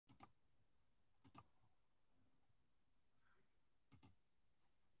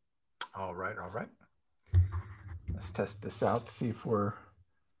All right. Let's test this out to see if we're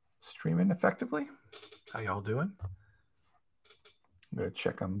streaming effectively. How y'all doing? I'm going to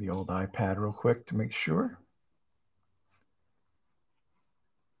check on the old iPad real quick to make sure.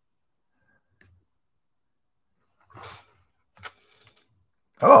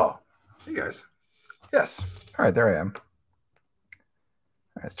 Oh, you guys. Yes. All right, there I am. All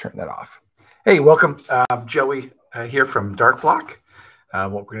right, let's turn that off. Hey, welcome. Joey here from Darkblock.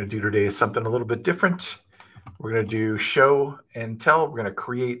 What we're going to do today is something a little bit different. We're going to do show and tell. We're going to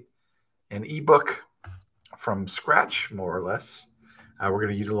create an ebook from scratch, more or less. We're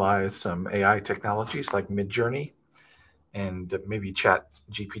going to utilize some AI technologies like Midjourney and maybe Chat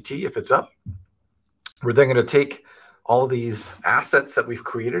GPT if it's up. We're then going to take all of these assets that we've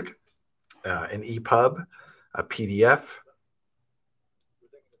created, an EPUB, a PDF,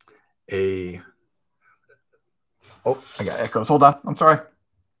 I got echoes. Hold on. I'm sorry.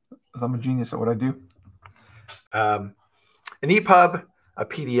 I'm a genius at what I do. An EPUB, a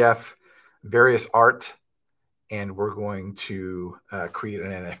PDF, various art, and we're going to create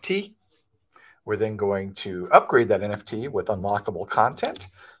an NFT. We're then going to upgrade that NFT with unlockable content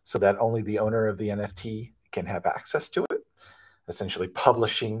so that only the owner of the NFT can have access to it, essentially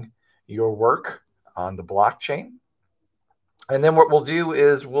publishing your work on the blockchain. And then what we'll do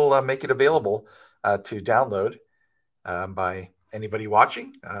is we'll make it available to download by anybody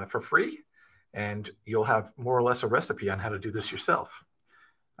watching for free. And you'll have more or less a recipe on how to do this yourself.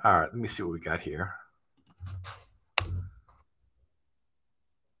 All right, let me see what we got here.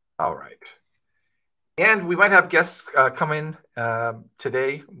 All right. And we might have guests come in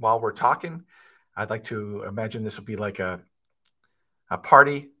today while we're talking. I'd like to imagine this will be like a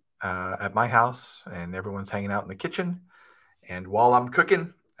party at my house, and everyone's hanging out in the kitchen. And while I'm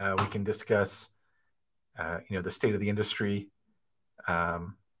cooking, we can discuss, the state of the industry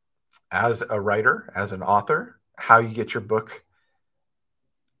as a writer, as an author, how you get your book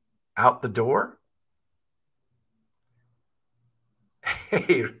out the door.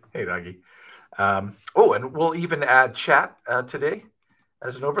 Hey, Doggy. And we'll even add chat today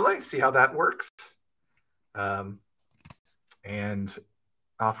as an overlay, see how that works. And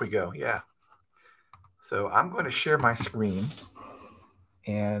off we go. Yeah. So I'm going to share my screen.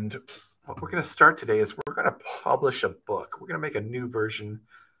 And what we're going to start today is we're going to publish a book. We're going to make a new version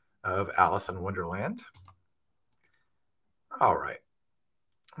of Alice in Wonderland. All right.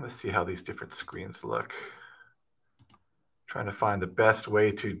 Let's see how these different screens look. Trying to find the best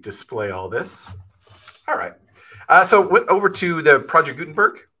way to display all this. All right. So went over to the Project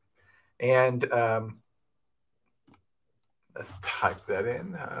Gutenberg, and let's type that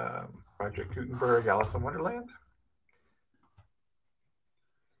in. Project Gutenberg, Alice in Wonderland.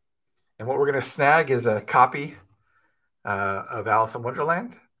 And what we're going to snag is a copy of Alice in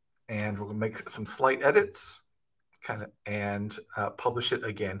Wonderland, and we'll make some slight edits, and publish it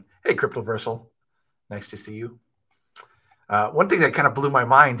again. Hey, Cryptoversal, nice to see you. One thing that kind of blew my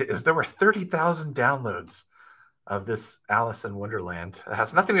mind is there were 30,000 downloads of this Alice in Wonderland. It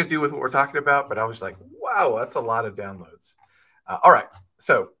has nothing to do with what we're talking about, but I was like, wow, that's a lot of downloads. All right,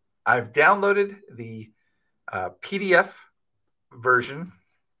 so I've downloaded the PDF version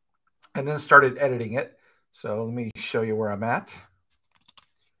and then started editing it. So let me show you where I'm at.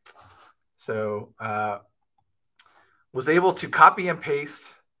 So was able to copy and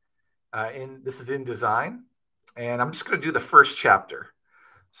paste this is InDesign. And I'm just going to do the first chapter.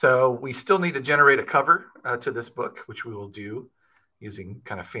 So we still need to generate a cover to this book, which we will do using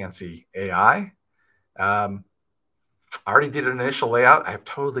kind of fancy AI. I already did an initial layout. I have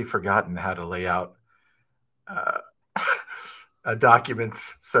totally forgotten how to lay out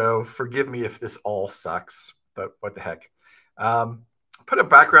documents. So forgive me if this all sucks, but what the heck. Put a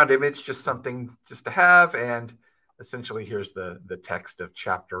background image, just something just to have. And essentially, here's the text of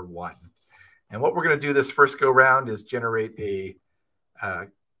chapter 1. And what we're going to do this first go round is generate a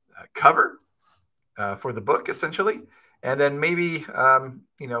cover for the book, essentially. And then maybe,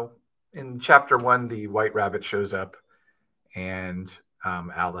 in chapter 1, the white rabbit shows up and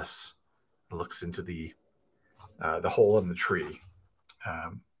Alice looks into the hole in the tree.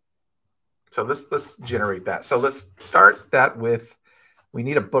 So let's generate that. So let's start that with, we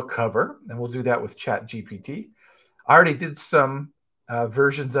need a book cover, and we'll do that with Chat GPT. I already did some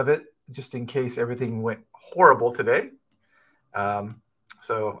versions of it, just in case everything went horrible today.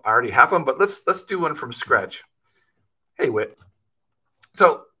 So I already have them, but let's do one from scratch. Hey, Whit.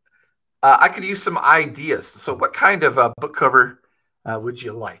 So I could use some ideas. So what kind of book cover would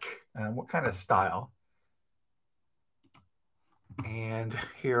you like? What kind of style? And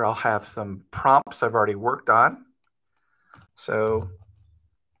here I'll have some prompts I've already worked on. So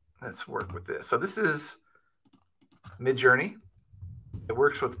let's work with this. So this is Midjourney. It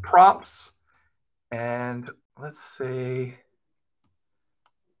works with prompts. And let's say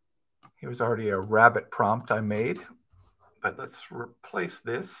here's already a rabbit prompt I made. But let's replace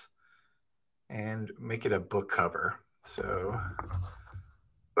this and make it a book cover. So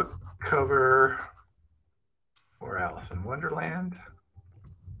book cover for Alice in Wonderland.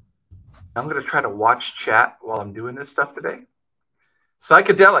 I'm going to try to watch chat while I'm doing this stuff today.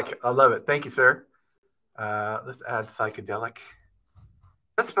 Psychedelic. I love it. Thank you, sir. Let's add psychedelic.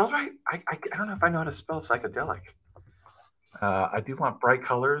 That's spelled right? I don't know if I know how to spell psychedelic. I do want bright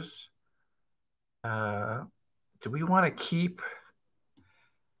colors. Do we want to keep...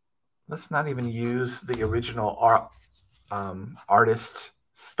 Let's not even use the original artist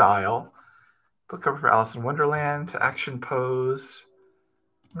style. Book cover for Alice in Wonderland. Action pose.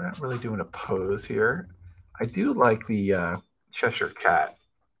 We're not really doing a pose here. I do like the Cheshire Cat.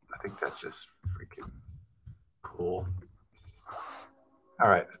 I think that's just freaking cool. All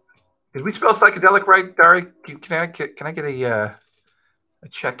right. Did we spell psychedelic right, Dari? Can I get a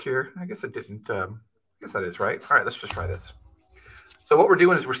check here? I guess it didn't. I guess that is right. All right, let's just try this. So what we're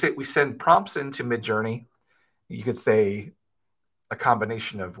doing is we send prompts into Midjourney. You could say a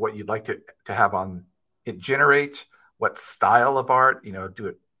combination of what you'd like to have on it generate, what style of art, you know, do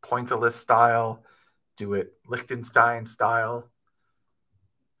it pointillist style, do it Liechtenstein style.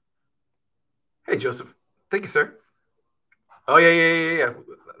 Hey, Joseph. Thank you, sir. Oh, yeah.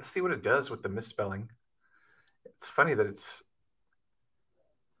 Let's see what it does with the misspelling. It's funny that it's...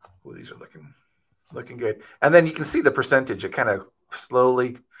 Ooh, these are looking good. And then you can see the percentage. It kind of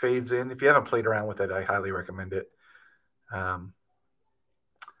slowly fades in. If you haven't played around with it, I highly recommend it. On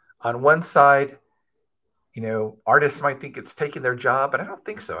one side, you know, artists might think it's taking their job, but I don't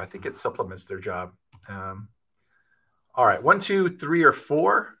think so. I think it supplements their job. All right, 1, 2, 3, or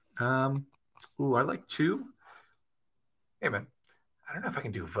 4. Ooh, I like 2. Hey, man, I don't know if I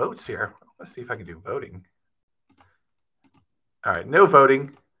can do votes here. Let's see if I can do voting. All right, no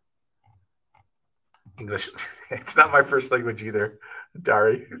voting. English. It's not my first language either,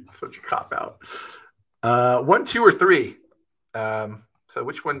 Dari. It's such a cop-out. 1, 2, or 3. So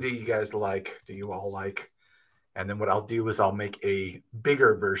which one do you guys like? Do you all like? And then what I'll do is I'll make a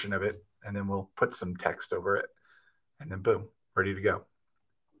bigger version of it, and then we'll put some text over it. And then boom, ready to go.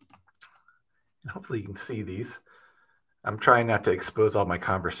 And hopefully you can see these. I'm trying not to expose all my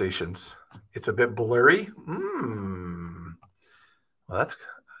conversations. It's a bit blurry. Well, that's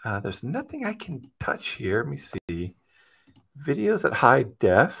there's nothing I can touch here. Let me see. Videos at high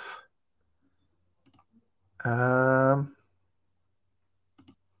def.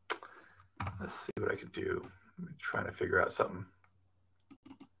 Let's see what I can do. I'm trying to figure out something.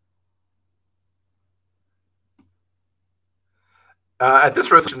 At this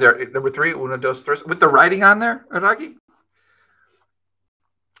resolution there, number 3, uno, dos, tres, with the writing on there, Aragi?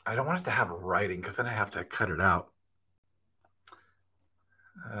 I don't want it to have writing because then I have to cut it out.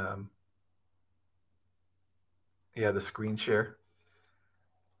 Yeah, the screen share.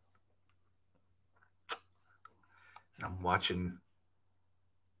 I'm watching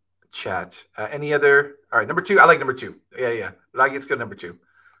chat. Any other? All right, number 2. I like number 2. Yeah. Aragi, let's go number 2.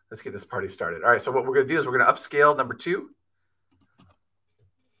 Let's get this party started. All right, so what we're going to do is we're going to upscale number 2.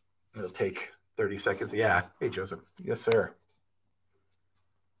 It'll take 30 seconds. Yeah. Hey, Joseph. Yes, sir.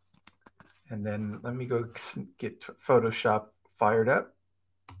 And then let me go get Photoshop fired up.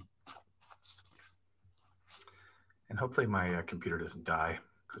 And hopefully my computer doesn't die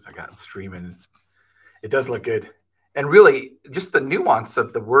because I got it streaming. It does look good. And really, just the nuance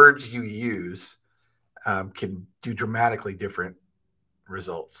of the words you use can do dramatically different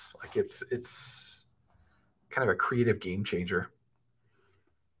results. Like it's kind of a creative game changer.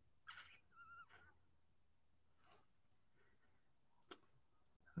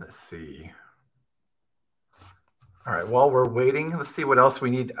 Let's see. All right, while we're waiting, let's see what else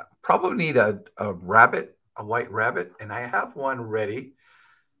we need. Probably need a rabbit, a white rabbit, and I have one ready.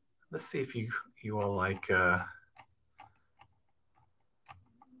 Let's see if you all like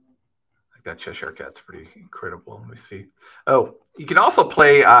that Cheshire Cat's pretty incredible. Let me see. Oh, you can also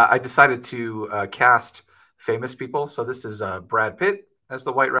play. I decided to cast famous people. So this is Brad Pitt as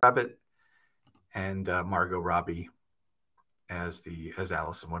the White Rabbit, and Margot Robbie as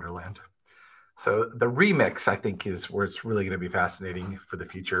Alice in Wonderland. So the remix, I think, is where it's really going to be fascinating for the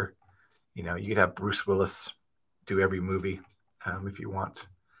future. You know, you could have Bruce Willis do every movie if you want.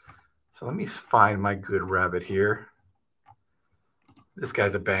 So let me find my good rabbit here. This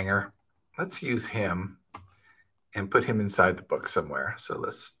guy's a banger. Let's use him and put him inside the book somewhere. So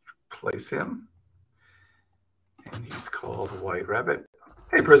let's place him. And he's called White Rabbit.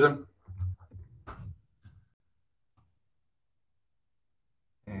 Hey, Prism.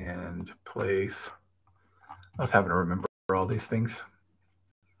 And place. I was having to remember all these things.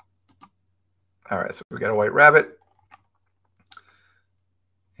 All right, so we got a white rabbit.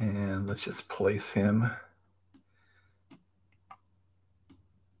 And let's just place him.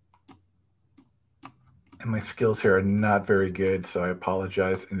 And my skills here are not very good, so I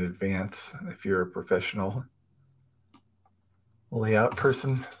apologize in advance if you're a professional layout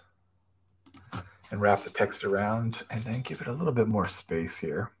person. And wrap the text around and then give it a little bit more space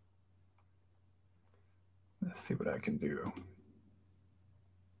here. Let's see what I can do.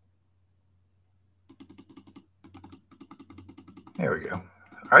 There we go.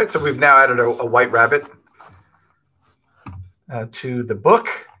 All right, so we've now added a white rabbit to the book.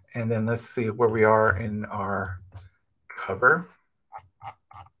 And then let's see where we are in our cover.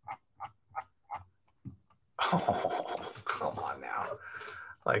 Oh, come on now.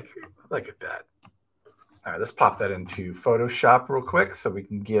 Like, look at that. All right, let's pop that into Photoshop real quick so we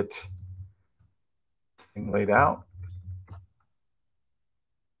can get this thing laid out.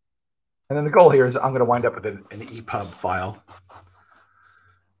 And then the goal here is I'm going to wind up with an EPUB file.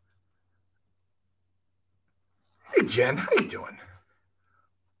 Hey, Jen, how you doing?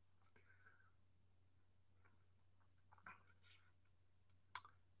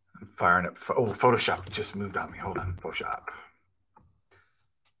 I'm firing up. Oh, Photoshop just moved on me. Hold on, Photoshop.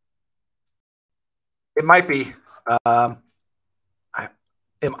 It might be. Am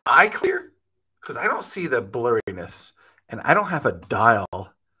I clear? Because I don't see the blurriness, and I don't have a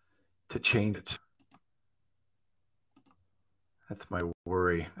dial to change it. That's my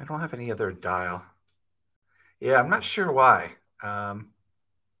worry. I don't have any other dial. Yeah, I'm not sure why. Oh,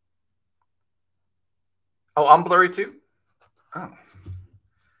 I'm blurry too? Oh.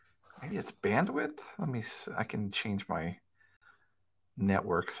 Maybe it's bandwidth. I can change my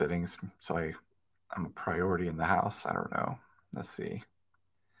network settings so I'm a priority in the house. I don't know. Let's see.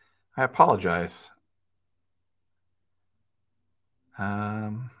 I apologize.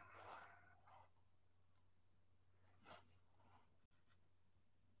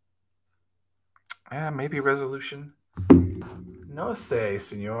 Yeah, maybe resolution. No say,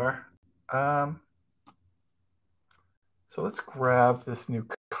 senor. So let's grab this new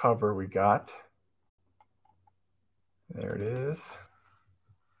cover we got. There it is.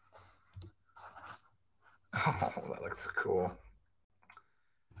 Oh, that looks cool.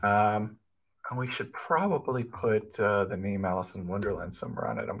 And we should probably put the name Alice in Wonderland somewhere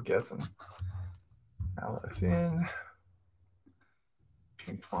on it, I'm guessing. Alice in.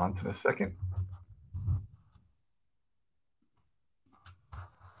 Change fonts in a second.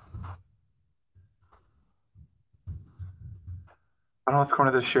 Bottom left corner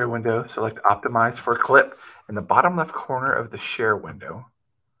of the share window, select Optimize for Clip. In the bottom left corner of the share window,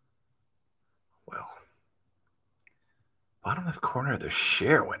 well, bottom left corner of the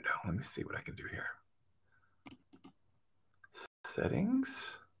share window. Let me see what I can do here.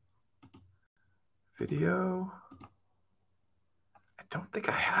 Settings, video. I don't think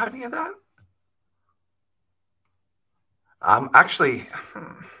I have any of that. Actually,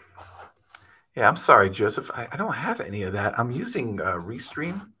 yeah, I'm sorry, Joseph. I don't have any of that. I'm using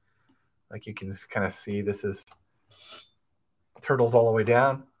Restream. Like you can kind of see, this is turtles all the way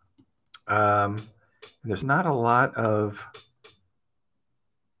down. There's not a lot of...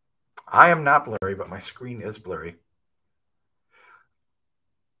 I am not blurry, but my screen is blurry.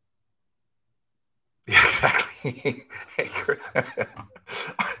 Yeah, exactly.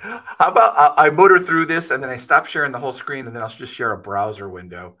 How about I motor through this and then I stop sharing the whole screen and then I'll just share a browser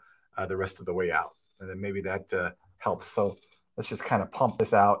window the rest of the way out. And then maybe that helps. So let's just kind of pump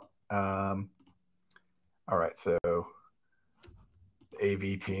this out. All right, so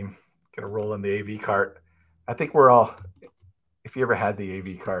AV team, gonna roll in the AV cart. I think we're all, if you ever had the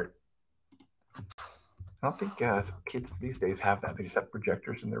AV cart, I don't think kids these days have that. They just have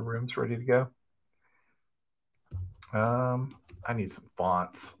projectors in their rooms ready to go. I need some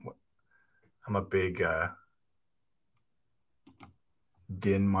fonts. I'm a big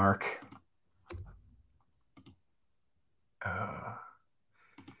Denmark. And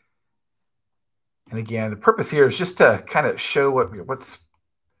again, the purpose here is just to kind of show what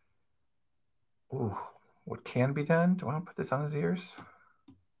can be done. Do I want to put this on his ears?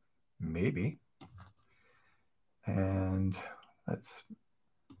 Maybe. And I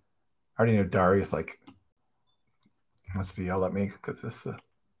already know Darius wants to yell at me because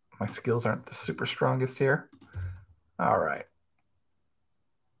my skills aren't the super strongest here. All right.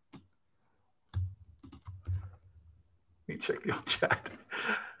 Let me check the old chat.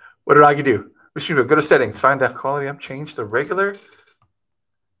 What did I do? Go to settings, find that quality up, change the regular.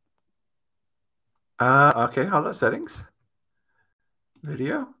 Okay, hold on. Settings.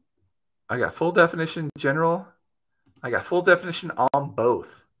 Video. I got full definition, general. I got full definition on both.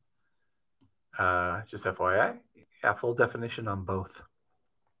 Just FYI. Yeah, full definition on both.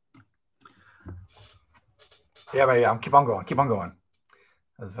 Yeah, but yeah, keep on going. Keep on going.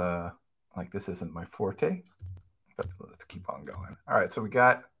 As like this isn't my forte, but let's keep on going. All right, so we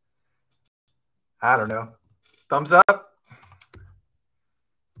got, I don't know, thumbs up.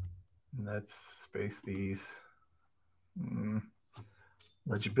 Let's space these.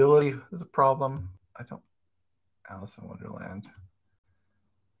 Legibility is a problem. I don't. Alice in Wonderland.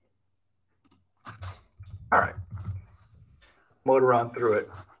 All right. Motor on through it.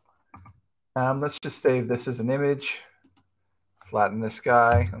 Let's just save this as an image. Flatten this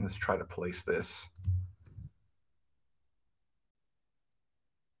guy, and let's try to place this.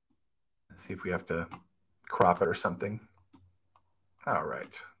 Let's see if we have to crop it or something. All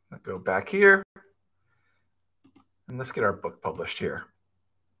right. Let's go back here. And let's get our book published here.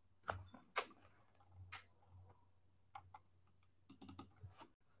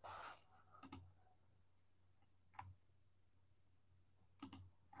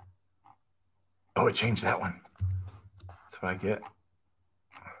 Oh, it changed that one. That's what I get.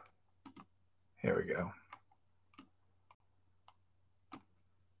 Here we go.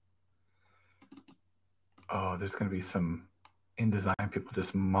 Oh, there's going to be some InDesign people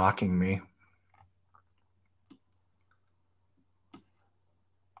just mocking me.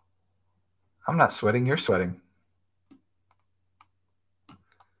 I'm not sweating, you're sweating.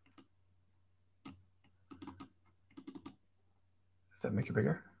 Does that make it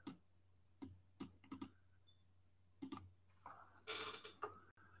bigger?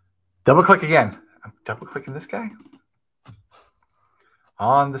 Double click again. I'm double clicking this guy.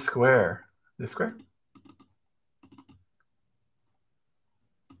 On the square. This square?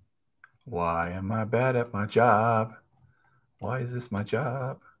 Why am I bad at my job? Why is this my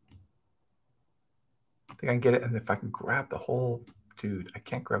job? I think I can get it, and if I can grab the whole dude, I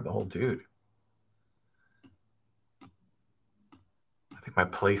can't grab the whole dude. I think my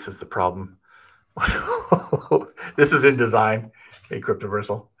place is the problem. This is InDesign. Hey,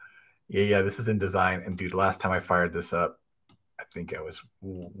 Cryptoversal. Yeah, this is InDesign. And dude, last time I fired this up, I think I was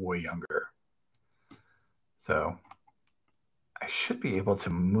way younger. So I should be able to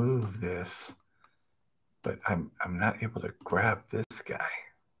move this, but I'm not able to grab this guy.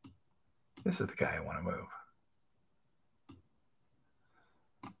 This is the guy I want to move.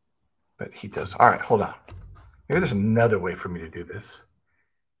 But he does. All right, hold on. Maybe there's another way for me to do this.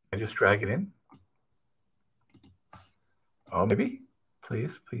 I just drag it in. Oh, maybe.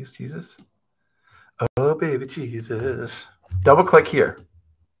 Please, please, Jesus. Oh, baby Jesus. Double click here.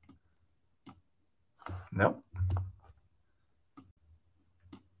 Nope.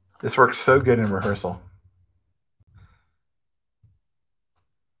 This works so good in rehearsal.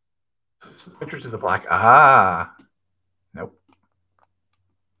 Enter to the black. Ah. Nope.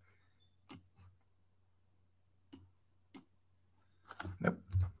 Nope.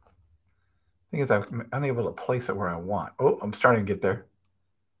 Thing is, I'm unable to place it where I want. Oh, I'm starting to get there.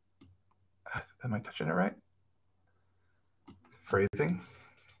 Am I touching it right? Phrasing.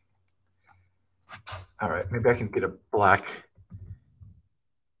 All right, maybe I can get a black.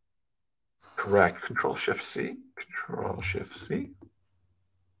 Correct. Control Shift C. Control Shift C.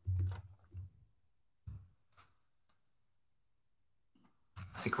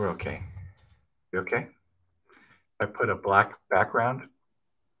 I think we're okay. You okay? If I put a black background,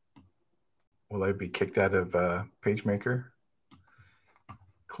 will I be kicked out of PageMaker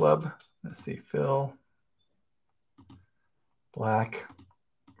Club? Let's see, fill. Black.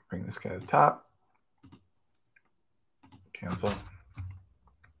 Bring this guy to the top. Cancel.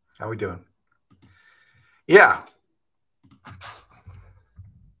 How we doing? Yeah.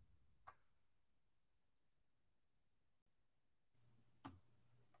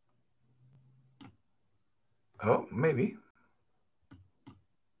 Oh, maybe.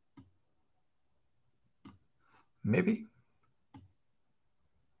 Maybe.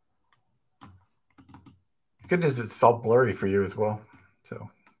 Good news, it's all blurry for you as well. So,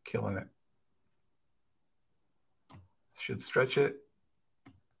 killing it. Should stretch it.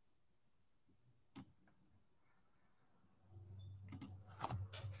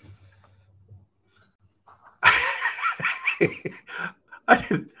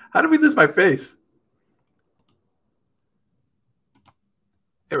 How did we lose my face?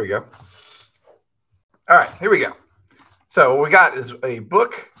 There we go. All right, here we go. So what we got is a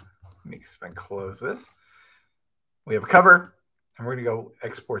book. Let me close this. We have a cover, and we're going to go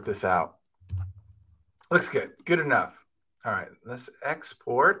export this out. Looks good. Good enough. All right, let's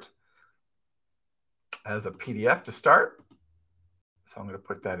export. as a PDF to start. So I'm going to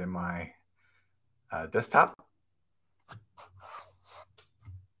put that in my desktop.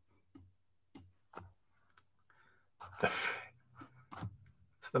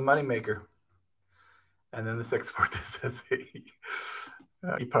 It's the moneymaker. And then let's export this as a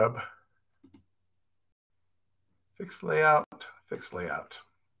EPUB. Fixed layout, fixed layout.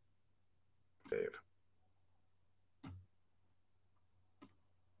 Save.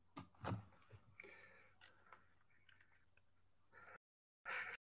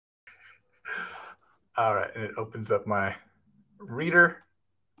 All right, and it opens up my reader.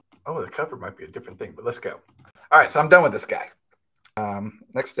 Oh, the cover might be a different thing, but let's go. All right, so I'm done with this guy.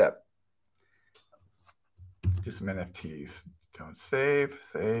 Next step. Let's do some NFTs. Don't save,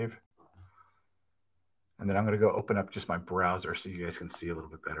 save. And then I'm going to go open up just my browser so you guys can see a little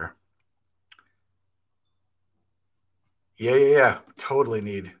bit better. Yeah. Totally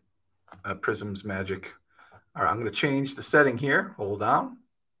need Prism's magic. All right, I'm going to change the setting here. Hold on.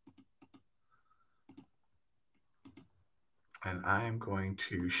 And I'm going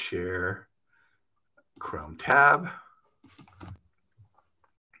to share Chrome tab.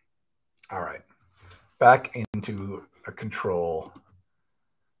 All right, back into a control.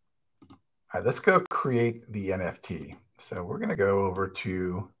 All right, let's go create the NFT. So we're going to go over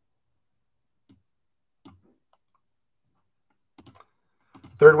to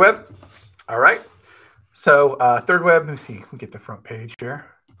Third Web. All right. So Third Web, let me see, we get the front page here.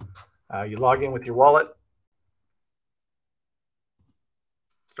 You log in with your wallet.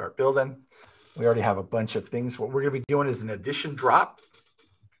 Start building. We already have a bunch of things. What we're going to be doing is an edition drop.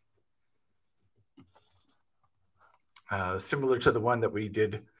 Similar to the one that we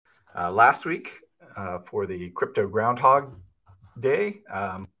did last week for the Crypto Groundhog Day.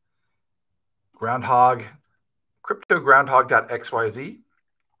 CryptoGroundhog.xyz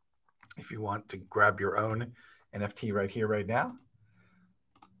if you want to grab your own NFT right here, right now.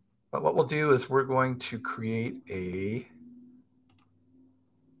 But what we'll do is we're going to create a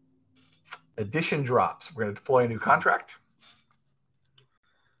edition drops. We're going to deploy a new contract.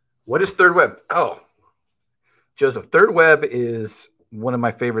 What is Third Web? Oh, Joseph, Third Web is one of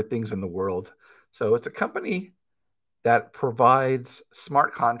my favorite things in the world. So it's a company that provides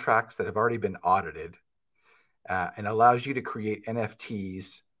smart contracts that have already been audited and allows you to create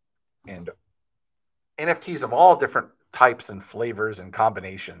NFTs and NFTs of all different types and flavors and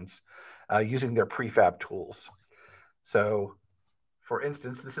combinations using their prefab tools. So for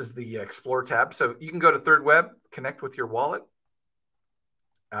instance, this is the Explore tab. So you can go to Third Web, connect with your wallet.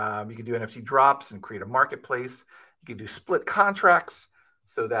 You can do NFT drops and create a marketplace. You can do split contracts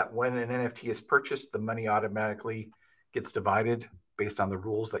so that when an NFT is purchased, the money automatically gets divided based on the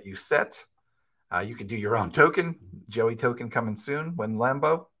rules that you set. You can do your own token, Joey token coming soon when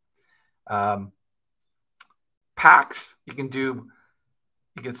Lambo. Packs, you can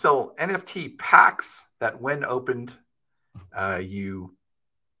sell NFT packs that when opened, you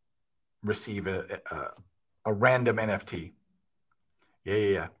receive a random NFT.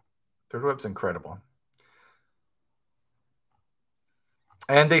 Yeah. Third Web's incredible.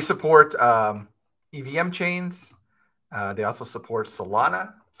 And they support EVM chains. They also support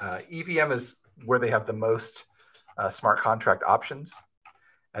Solana. EVM is where they have the most smart contract options.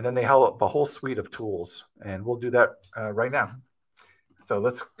 And then they have a whole suite of tools. And we'll do that right now. So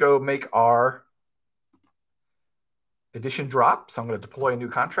let's go make our edition drop. So I'm going to deploy a new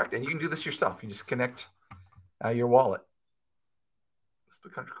contract. And you can do this yourself. You just connect your wallet.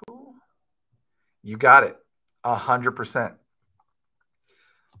 Split contract, cool. You got it. 100%.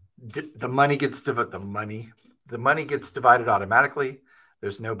 The money gets divided. The money gets divided automatically.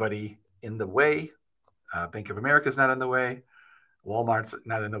 There's nobody in the way. Bank of America is not in the way. Walmart's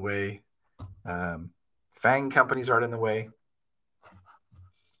not in the way. FANG companies aren't in the way.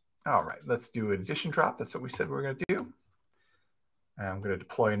 All right, let's do an edition drop. That's what we said we were going to do. And I'm going to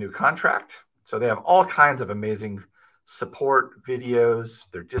deploy a new contract. So they have all kinds of amazing support videos,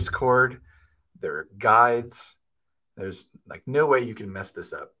 their Discord, their guides. There's like no way you can mess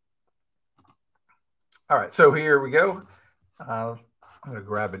this up. All right, so here we go. I'm going to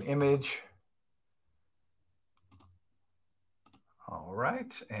grab an image. All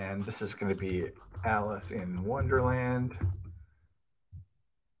right, and this is going to be Alice in Wonderland.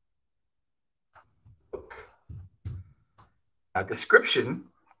 Description.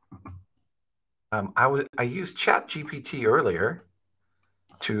 I used ChatGPT earlier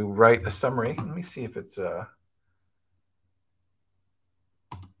to write a summary. Let me see if it's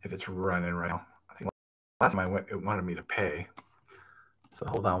running right now. I think last time it wanted me to pay. So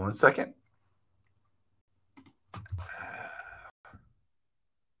hold on one second.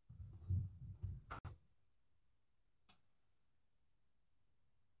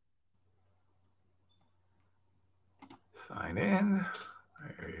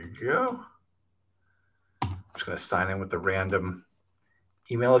 There you go. I'm just going to sign in with the random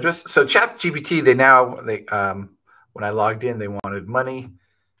email address. So ChatGPT, when I logged in, they wanted money.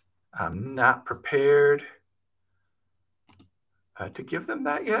 I'm not prepared to give them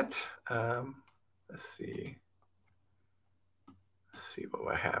that yet. Let's see. Let's see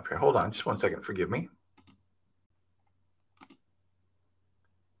what I have here. Hold on just one second. Forgive me.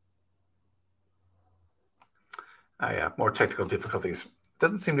 I have more technical difficulties.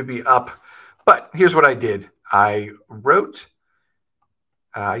 Doesn't seem to be up, but here's what I did. I wrote,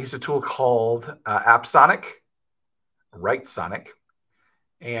 I used a tool called AppSonic, WriteSonic,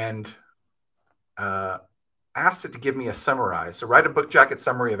 and asked it to give me a summarize. So write a book jacket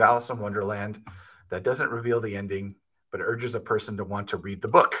summary of Alice in Wonderland that doesn't reveal the ending, but urges a person to want to read the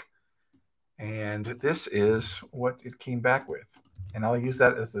book. And this is what it came back with. And I'll use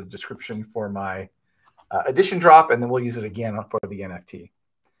that as the description for my edition drop, and then we'll use it again for the NFT.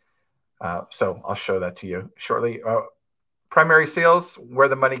 So I'll show that to you shortly. Primary sales, where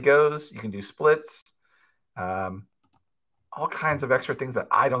the money goes. You can do splits. All kinds of extra things that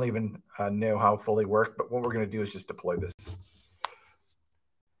I don't even know how fully work, but what we're going to do is just deploy this.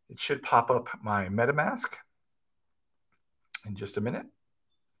 It should pop up my MetaMask in just a minute,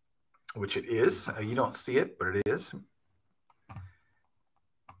 which it is. You don't see it, but it is.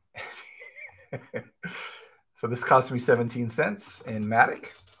 So this cost me 17 cents in Matic.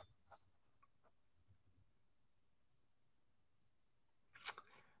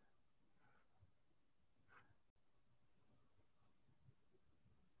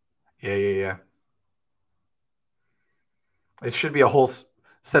 Yeah. It should be a whole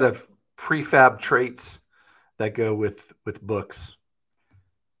set of prefab traits that go with books.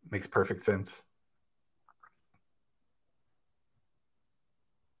 Makes perfect sense.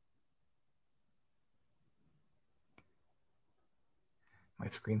 My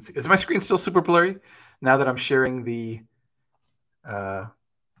screen, is my screen still super blurry now that I'm sharing the and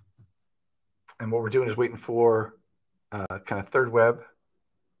what we're doing is waiting for kind of third web.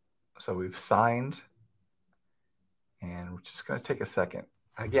 So we've signed, and we're just going to take a second.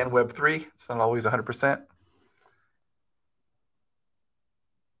 Again, Web3, it's not always 100%.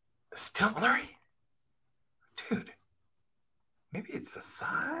 Still blurry? Dude, maybe it's a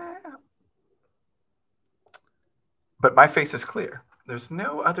sign. But my face is clear. There's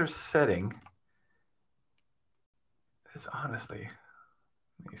no other setting. It's honestly,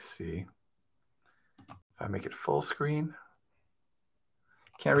 let me see. If I make it full screen,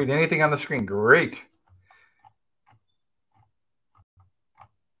 can't read anything on the screen. Great.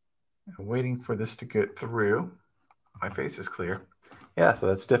 I'm waiting for this to get through. My face is clear. Yeah, so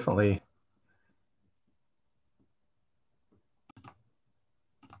that's definitely.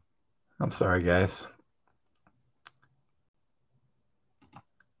 I'm sorry, guys.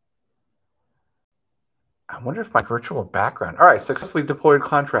 I wonder if my virtual background. All right, successfully deployed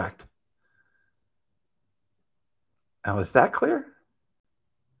contract. Now, is that clear?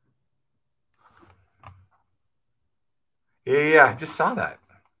 Yeah, I just saw that.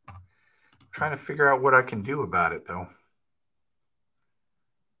 I'm trying to figure out what I can do about it, though.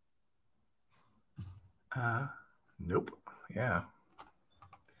 Nope. Yeah.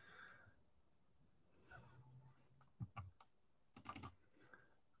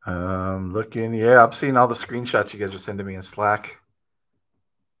 Looking. Yeah, I'm seeing all the screenshots you guys are sending me in Slack.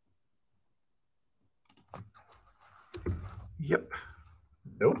 Yep.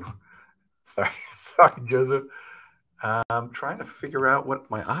 Nope. Sorry, Joseph. I'm trying to figure out what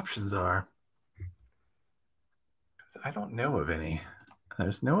my options are. I don't know of any.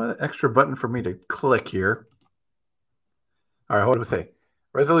 There's no extra button for me to click here. All right, what do we say?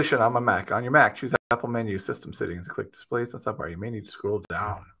 Resolution on my Mac. On your Mac, choose Apple menu, system settings, click displays and subbar. You may need to scroll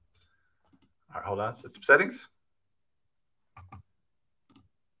down. All right, hold on. System settings.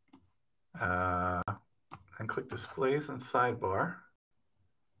 And click displays and sidebar.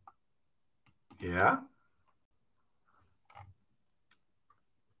 Yeah.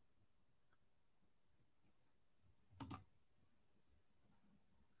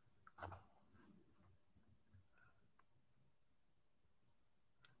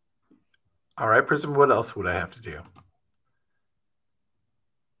 All right, Prism, what else would I have to do?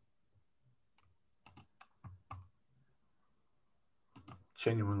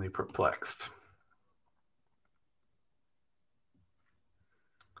 Genuinely perplexed.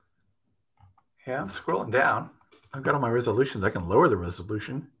 Yeah, I'm scrolling down. I've got all my resolutions. I can lower the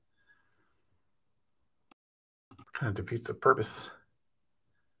resolution. Kind of defeats the purpose.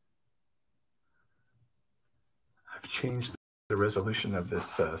 I've changed the resolution of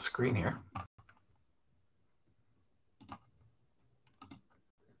this screen here.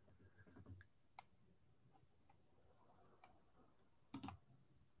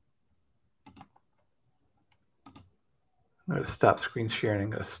 I'm going to stop screen sharing. I'm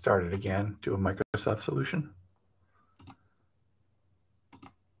going to start it again. Do a Microsoft solution.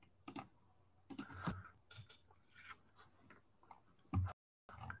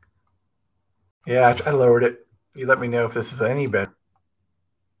 Yeah, I lowered it. You let me know if this is any better.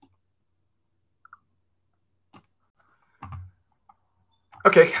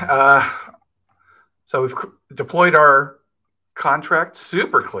 Okay. So we've deployed our contract.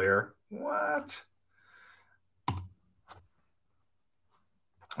 Super clear. What?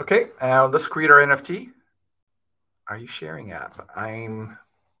 Okay. Now let's create our NFT. Are you sharing app? I'm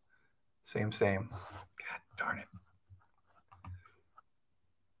same. God darn it.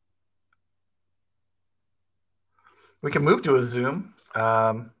 We can move to a Zoom.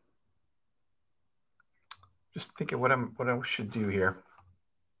 Just thinking what I should do here.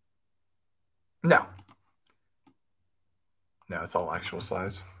 No, it's all actual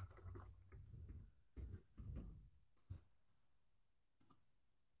size.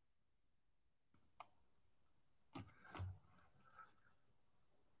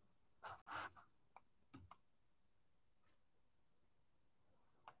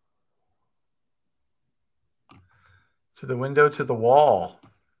 To the window, to the wall.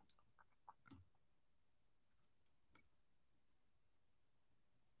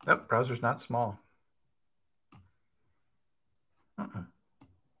 Nope, browser's not small.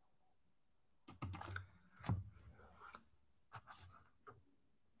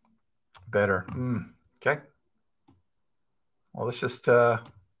 Better. Okay. Well, let's just do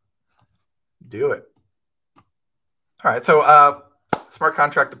it. All right. So smart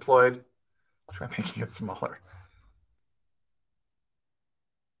contract deployed. Try making it smaller.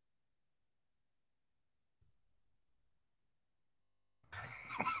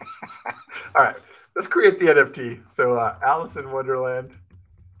 All right. Let's create the NFT. So Alice in Wonderland.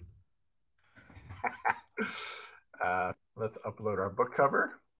 Let's upload our book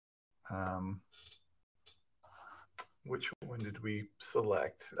cover. Which one did we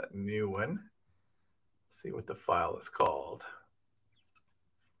select? That new one. See what the file is called.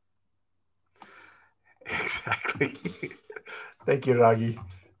 Exactly. Thank you, Ragi,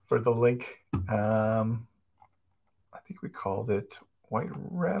 for the link. I think we called it White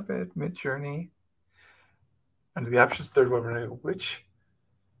Rabbit Midjourney. Under the options, third one, which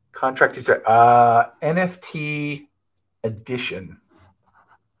contract is that? NFT edition.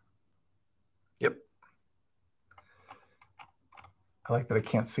 Yep. I like that I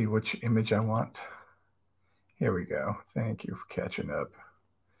can't see which image I want. Here we go. Thank you for catching up.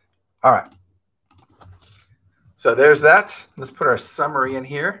 All right. So there's that. Let's put our summary in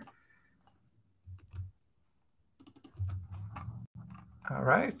here. All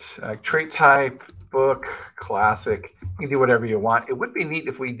right. Trait type, book, classic. You can do whatever you want. It would be neat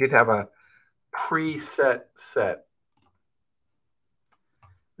if we did have a preset set.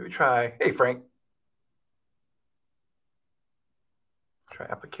 Maybe try, hey, Frank. Try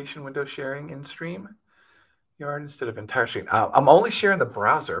application window sharing in stream yard instead of entire screen. I'm only sharing the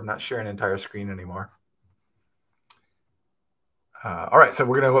browser. I'm not sharing entire screen anymore. All right, so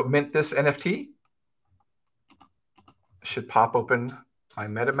we're going to mint this NFT. Should pop open my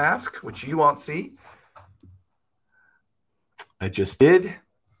MetaMask, which you won't see. I just did.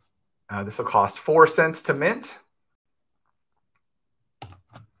 This will cost 4 cents to mint.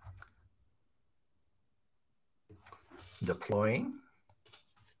 Deploying.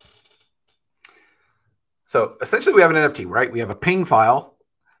 So essentially we have an NFT, right? We have a ping file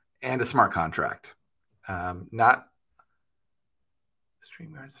and a smart contract. Not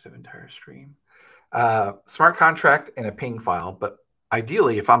StreamYard instead of entire stream. Smart contract and a ping file. But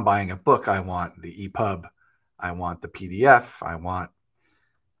ideally, if I'm buying a book, I want the EPUB. I want the PDF. I want,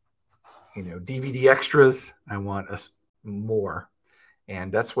 DVD extras. I want more.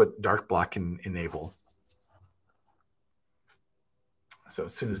 And that's what Darkblock can enable. So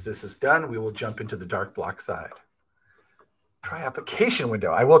as soon as this is done, we will jump into the Darkblock side. Try application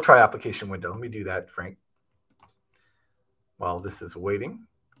window. I will try application window. Let me do that, Frank. While this is waiting,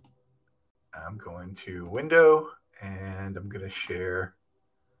 I'm going to window and I'm going to share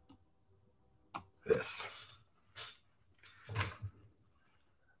this.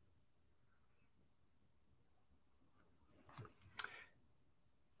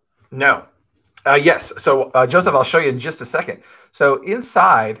 No. Yes. So Joseph, I'll show you in just a second. So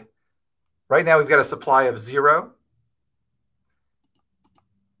inside, right now we've got a supply of 0.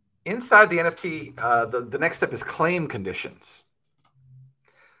 Inside the NFT, the next step is claim conditions.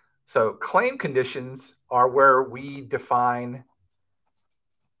 So claim conditions are where we define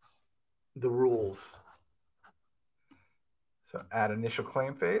the rules. So add initial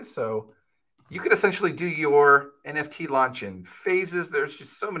claim phase. So you could essentially do your NFT launch in phases. There's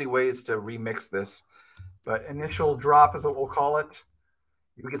just so many ways to remix this, but initial drop is what we'll call it.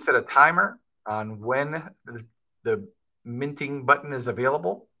 We can set a timer on when the minting button is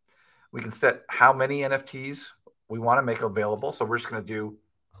available. We can set how many NFTs we want to make available. So we're just going to do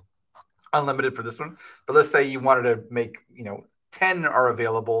unlimited for this one. But let's say you wanted to make, 10 are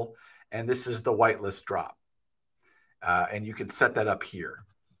available, and this is the whitelist drop. And you can set that up here.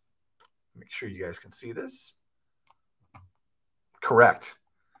 Make sure you guys can see this. Correct.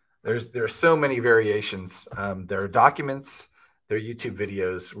 There are so many variations. There are documents, there are YouTube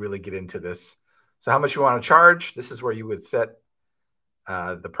videos really get into this. So how much you want to charge? This is where you would set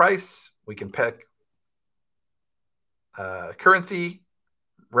the price. We can pick currency,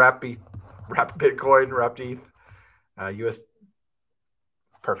 wrap Bitcoin, wrapped ETH, US.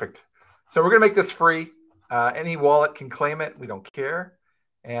 Perfect. So we're going to make this free. Any wallet can claim it. We don't care.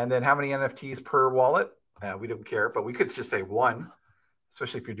 And then how many NFTs per wallet? We don't care, but we could just say one,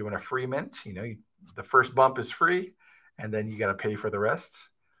 especially if you're doing a free mint. The first bump is free, and then you got to pay for the rest.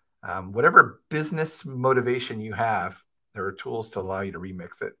 Whatever business motivation you have, there are tools to allow you to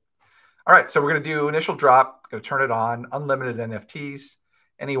remix it. All right, so we're going to do initial drop. Going to turn it on. Unlimited NFTs.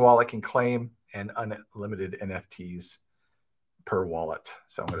 Any wallet can claim, and unlimited NFTs per wallet.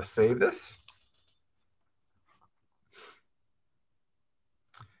 So I'm going to save this.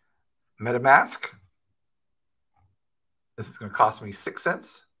 MetaMask. This is going to cost me 6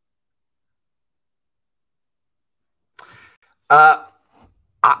 cents. Good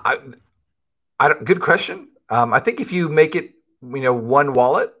question. I think if you make it, one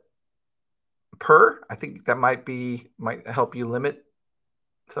wallet per, I think that might help you limit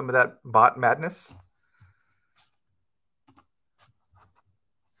some of that bot madness.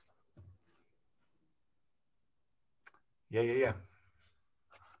 Yeah.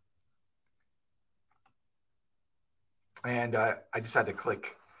 And I just had to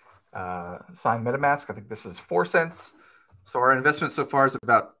click sign MetaMask. I think this is 4 cents. So our investment so far is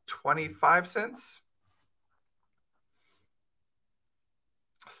about 25 cents.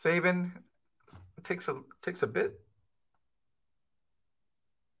 Saving takes a bit.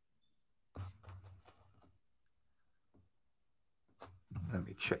 Let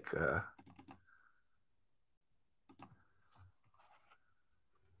me check.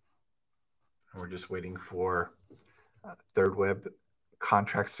 We're just waiting for Third Web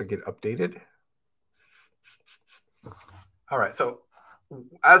contracts to get updated. All right, so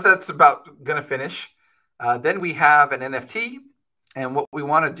as that's about going to finish, then we have an NFT, and what we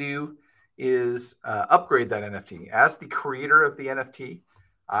want to do is upgrade that NFT. As the creator of the NFT,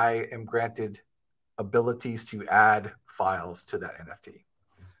 I am granted abilities to add files to that NFT.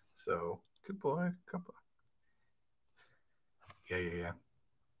 So, good boy, come on. Yeah.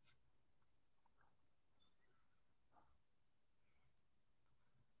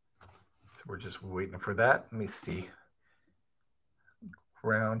 So we're just waiting for that. Let me see.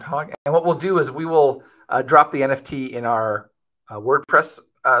 Groundhog. And what we'll do is we will drop the NFT in our WordPress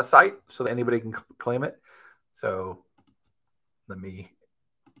site so that anybody can claim it. So let me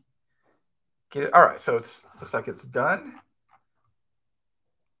get it. All right. So it looks like it's done.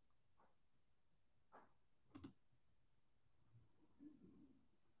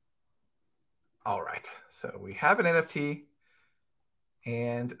 All right. So we have an NFT.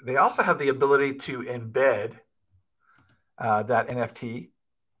 And they also have the ability to embed that NFT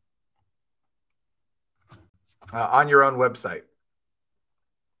on your own website.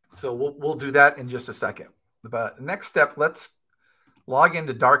 So we'll do that in just a second. But next step, let's log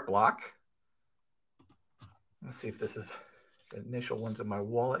into Darkblock. Let's see if this is the initial ones in my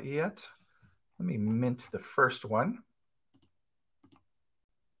wallet yet. Let me mint the first one.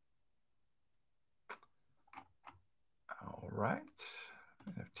 All right.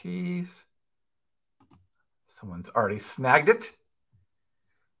 NFTs. Someone's already snagged it.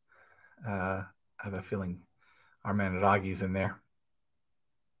 I have a feeling our man Ragi's in there.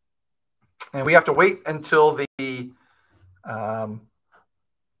 And we have to wait until the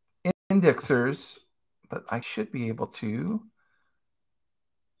indexers, but I should be able to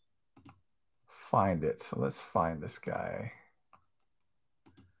find it. So let's find this guy.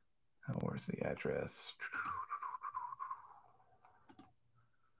 Oh, where's the address?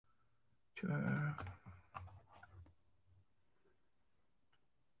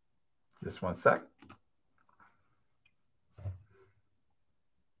 Just one sec.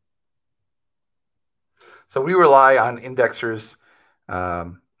 So we rely on indexers,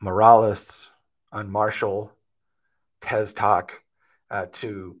 Morales, on Marshall, TezTalk,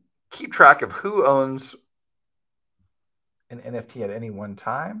 to keep track of who owns an NFT at any one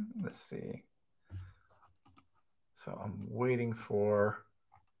time. Let's see. So I'm waiting for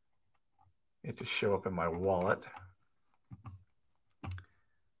it to show up in my wallet.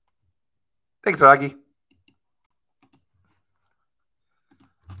 Thanks, Augie.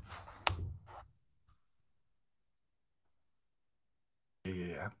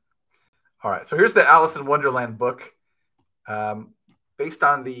 Yeah. All right. So here's the Alice in Wonderland book. Based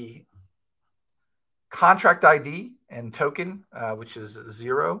on the contract ID and token, which is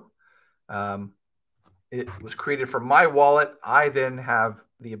 0. It was created from my wallet. I then have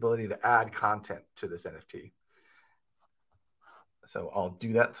the ability to add content to this NFT. So I'll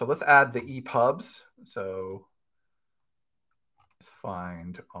do that. So let's add the EPUBs. So let's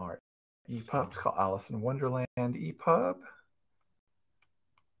find our EPUBs. Called Alice in Wonderland EPUB.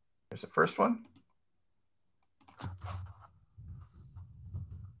 Here's the first one.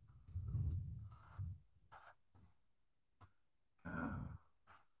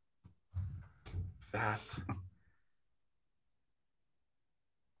 That.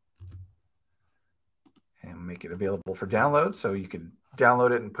 And make it available for download. So you can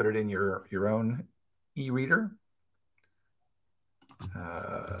download it and put it in your own e-reader.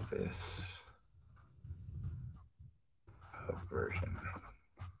 This version.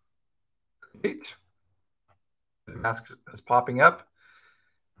 Great. The mask is popping up.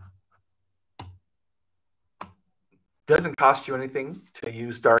 Doesn't cost you anything to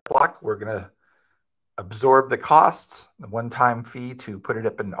use Darkblock. We're going to absorb the costs, the one-time fee to put it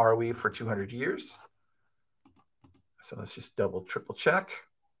up in Arweave for 200 years. So let's just double, triple check.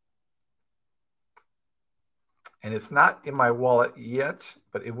 And it's not in my wallet yet,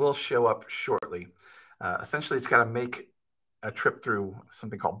 but it will show up shortly. Essentially, it's got to make a trip through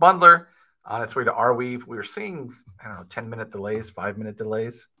something called Bundler on its way to Arweave. We were seeing, I don't know, 10-minute delays, 5-minute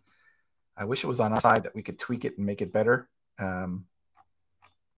delays. I wish it was on our side that we could tweak it and make it better. But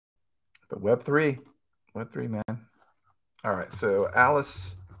Web3, man. All right, so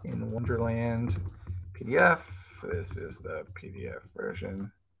Alice in Wonderland PDF. This is the PDF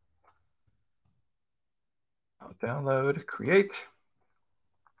version. I'll download, create,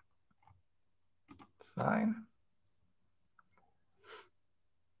 sign.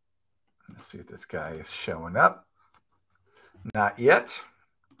 Let's see if this guy is showing up. Not yet.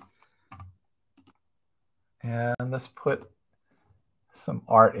 And let's put some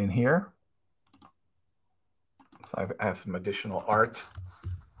art in here. So I have some additional art.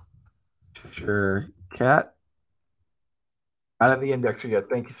 Sure, cat. Not in the indexer yet.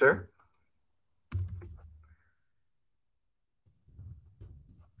 Thank you, sir.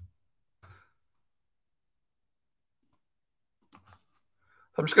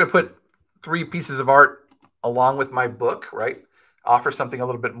 So I'm just going to put 3 pieces of art along with my book, right? Offer something a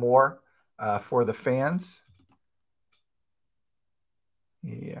little bit more for the fans.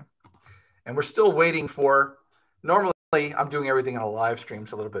 Yeah. And we're still waiting for, normally I'm doing everything on a live stream.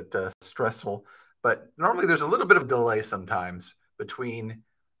 It's a little bit stressful, but normally there's a little bit of delay sometimes between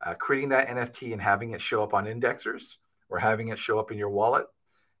creating that NFT and having it show up on indexers or having it show up in your wallet.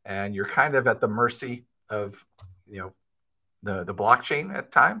 And you're kind of at the mercy of, the blockchain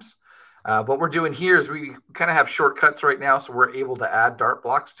at times. What we're doing here is we kind of have shortcuts right now, so we're able to add dart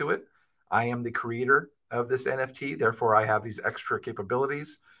blocks to it. I am the creator of this NFT, therefore I have these extra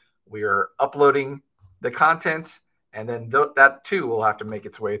capabilities. We are uploading the content, and then that too will have to make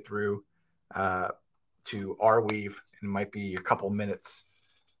its way through to Arweave, and it might be a couple minutes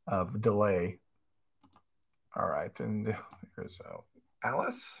of delay. All right, and here's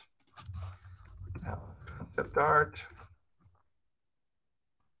Alice. Concept art.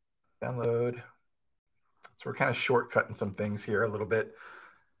 Download. So we're kind of shortcutting some things here a little bit.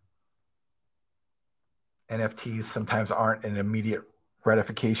 NFTs sometimes aren't an immediate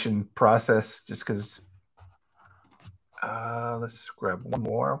gratification process just because. Let's grab one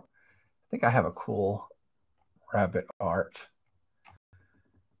more. I think I have a cool rabbit art.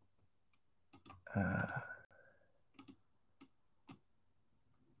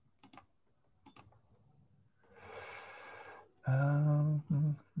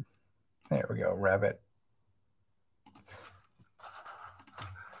 There we go, rabbit.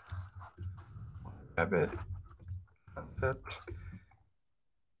 Rabbit. Concept.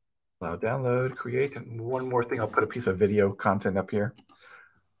 Allow download, create. And one more thing, I'll put a piece of video content up here.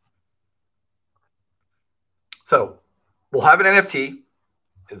 So we'll have an NFT.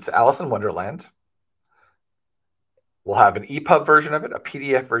 It's Alice in Wonderland. We'll have an EPUB version of it, a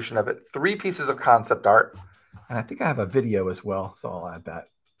PDF version of it, 3 pieces of concept art. And I think I have a video as well, so I'll add that.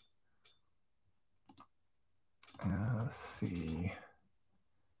 Let's see.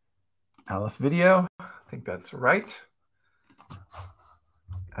 Alice video. I think that's right.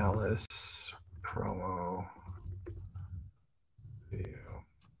 Alice promo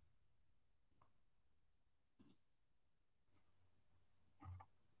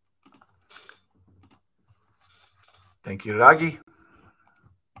Thank you, Ragi.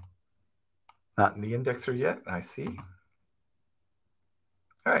 Not in the indexer yet. I see.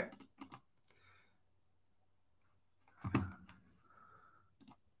 All right.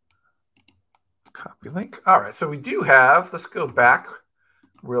 Copy link. All right. So we do have, let's go back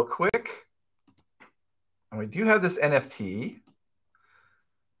real quick. And we do have this NFT.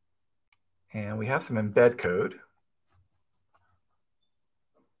 And we have some embed code.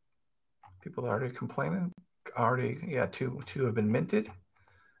 People are already complaining. Yeah, two have been minted.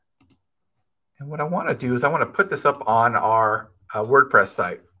 And what I want to do is I want to put this up on our WordPress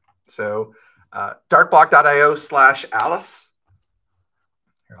site. So darkblock.io/Alice.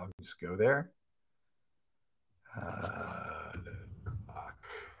 Here, I'll just go there.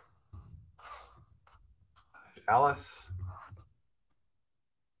 Alice.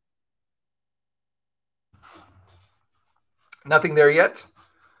 Nothing there yet,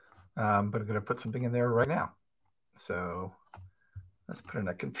 but I'm going to put something in there right now. So let's put in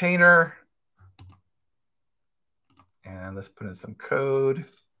a container. And let's put in some code.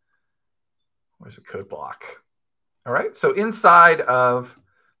 Where's the code block? All right. So inside of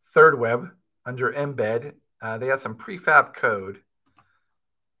Third Web, under embed, they have some prefab code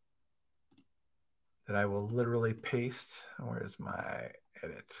that I will literally paste. Where's my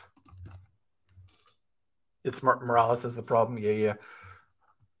edit? It's Morales is the problem. Yeah.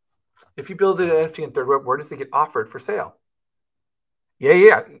 If you build an NFT in Third Web, where does it get offered for sale?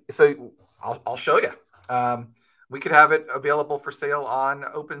 Yeah. So I'll show you. We could have it available for sale on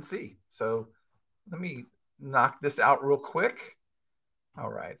OpenSea. So let me knock this out real quick. All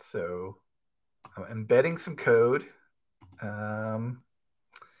right, so I'm embedding some code. Let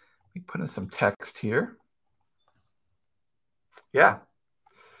me put in some text here. Yeah.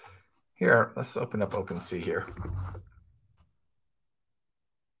 Here, let's open up OpenSea here.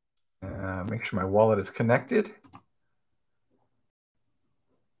 Make sure my wallet is connected.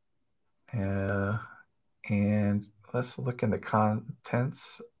 And let's look in the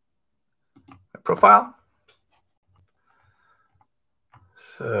contents profile.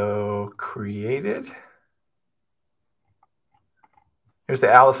 So created. Here's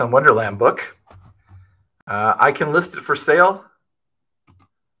the Alice in Wonderland book. I can list it for sale.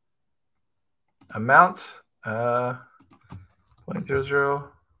 Amount 0.00.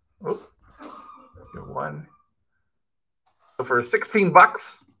 Oh, 1. So for 16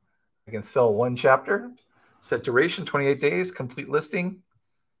 bucks, I can sell one chapter. Set duration 28 days. Complete listing.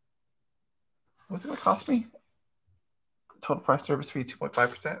 What's it going to cost me? Total price service fee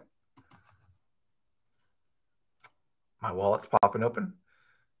 2.5%. My wallet's popping open.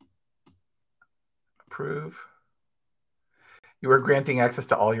 Approve. You are granting access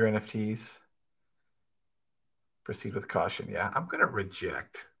to all your NFTs. Proceed with caution. Yeah, I'm going to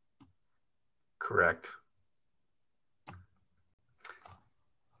reject. Correct.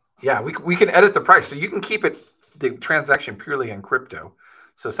 Yeah, we can edit the price. So you can keep the transaction purely in crypto.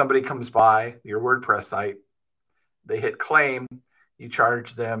 So somebody comes by your WordPress site, they hit claim, you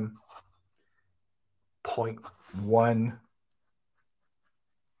charge them 0.1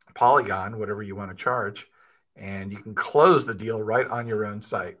 Polygon, whatever you want to charge, and you can close the deal right on your own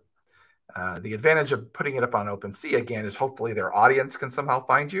site. The advantage of putting it up on OpenSea, again, is hopefully their audience can somehow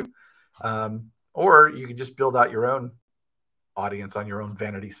find you. Or you can just build out your own audience on your own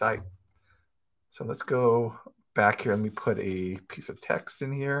vanity site. So let's go back here. Let me put a piece of text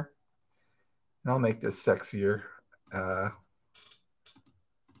in here. And I'll make this sexier.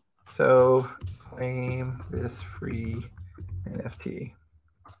 So claim this free NFT.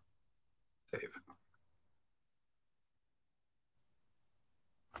 Save.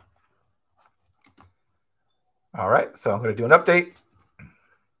 All right, so I'm going to do an update.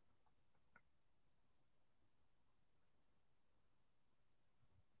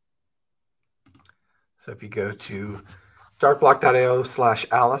 So if you go to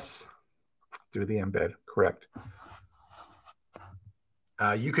darkblock.io/Alice through the embed, correct.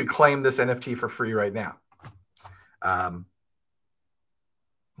 You could claim this NFT for free right now.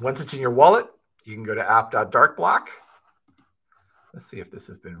 Once it's in your wallet, you can go to app.darkblock. Let's see if this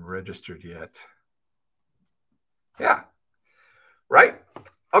has been registered yet. Yeah, right.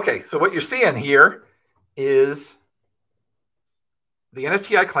 Okay, so what you're seeing here is the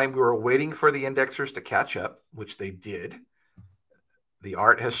NFT I claimed. We were waiting for the indexers to catch up, which they did. The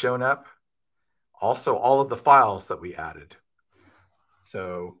art has shown up. Also, all of the files that we added.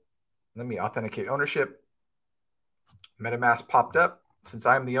 So let me authenticate ownership. MetaMask popped up. Since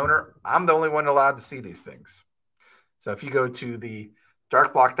I'm the owner, I'm the only one allowed to see these things. So if you go to the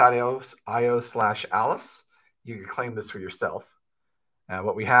darkblock.io/Alice, you can claim this for yourself.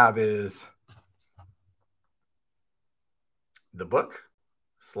 What we have is the book,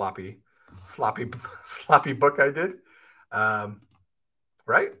 sloppy book I did.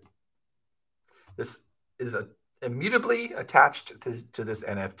 Right? This is immutably attached to this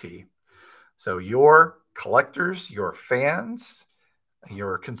NFT. So your collectors, your fans,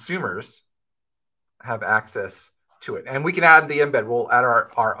 your consumers have access to it. And we can add the embed. We'll add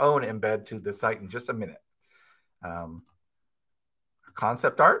our own embed to the site in just a minute.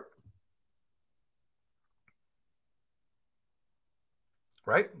 Concept art.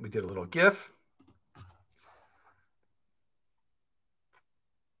 Right? We did a little GIF.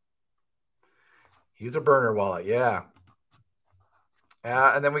 Use a burner wallet. Yeah.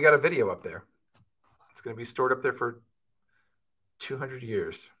 And then we got a video up there. It's going to be stored up there for 200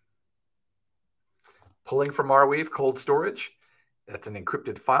 years. Pulling from Arweave cold storage. That's an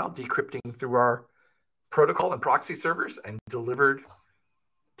encrypted file, decrypting through our protocol and proxy servers and delivered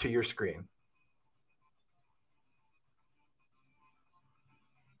to your screen.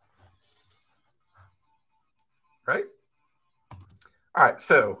 Right? All right,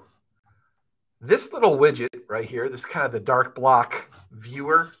 so this little widget right here, this kind of the Darkblock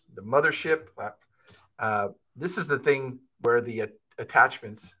viewer, the mothership, this is the thing where the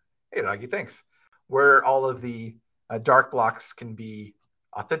attachments, hey, Doggy, thanks, where all of the Darkblocks can be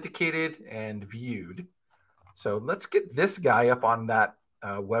authenticated and viewed. So let's get this guy up on that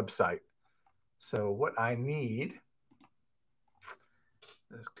website. So what I need,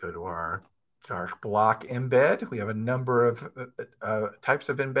 let's go to our Darkblock embed. We have a number of types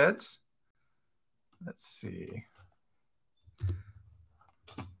of embeds. Let's see.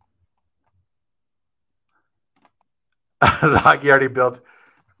 Raggy already built.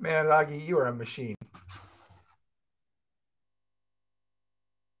 Man, Raggy, you are a machine.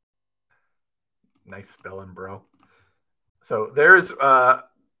 Nice spelling, bro. So there's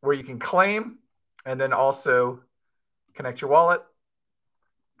where you can claim and then also connect your wallet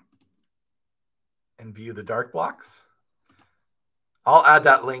and view the Darkblocks. I'll add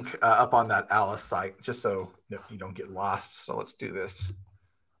that link up on that Alice site just so you don't get lost. So let's do this.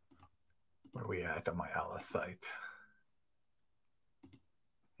 Where are we at on my Alice site?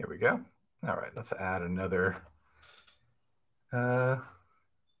 Here we go. All right, let's add another.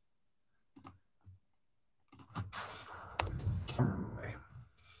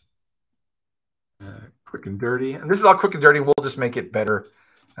 Quick and dirty. And this is all quick and dirty. We'll just make it better.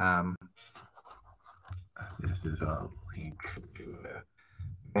 This is a link to a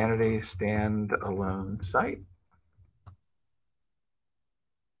Vanity standalone site.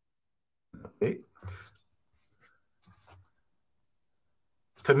 Okay.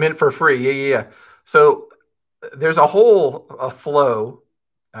 To mint for free. Yeah. So there's a whole flow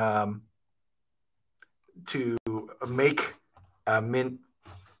to make mint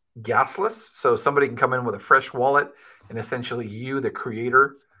gasless. So somebody can come in with a fresh wallet and essentially you, the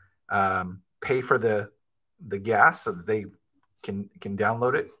creator, pay for the gas so that they can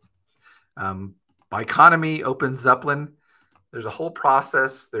download it. Biconomy, Open Zeppelin. There's a whole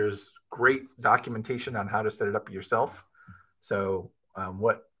process. There's great documentation on how to set it up yourself. So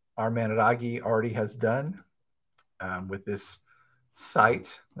what our Manaragi already has done with this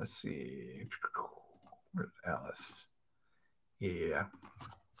site. Let's see. Where's Alice? Yeah.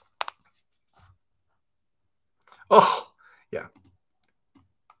 Oh, yeah.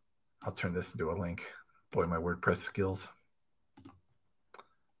 I'll turn this into a link. Boy, my WordPress skills.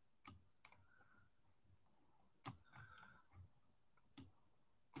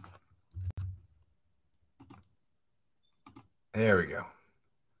 There we go.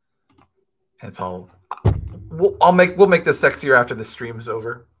 It's all. We'll make this sexier after the stream's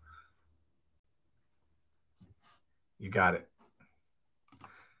over. You got it.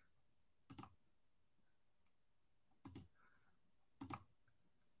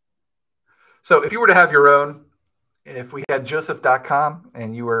 So if you were to have your own, if we had Joseph.com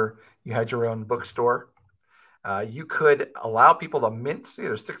and you had your own bookstore, you could allow people to mint. See,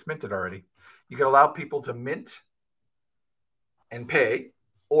 there's 6 minted already. You could allow people to mint and pay,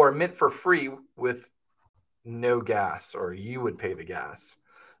 or mint for free with no gas, or you would pay the gas.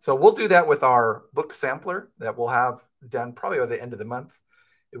 So we'll do that with our book sampler that we'll have done probably by the end of the month.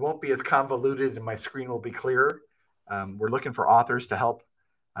 It won't be as convoluted and my screen will be clearer. We're looking for authors to help.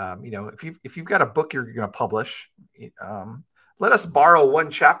 If you've got a book you're going to publish, let us borrow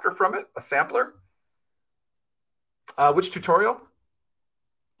one chapter from it, a sampler. Which tutorial?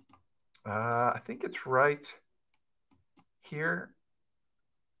 I think it's right here.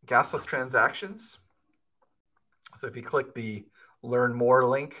 Gasless transactions. So if you click the Learn More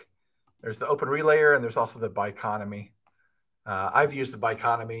link, there's the Open Relayer and there's also the Biconomy. I've used the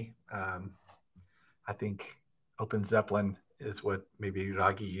Biconomy. I think Open Zeppelin is what maybe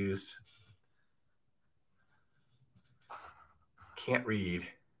Ragi used. Can't read.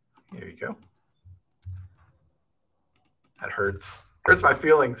 Here you go. That hurts. Hurts my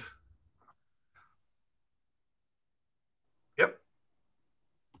feelings. Yep.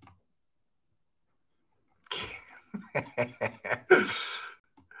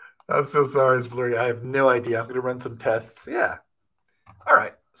 I'm so sorry, it's blurry. I have no idea. I'm going to run some tests. Yeah. All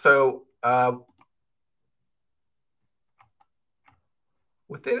right. So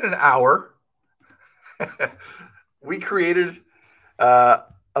within an hour, we created a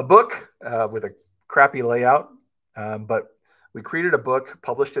book with a crappy layout, but we created a book,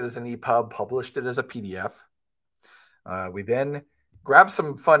 published it as an EPUB, published it as a PDF. We then grabbed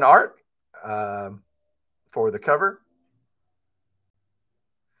some fun art for the cover.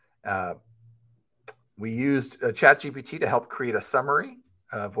 We used ChatGPT to help create a summary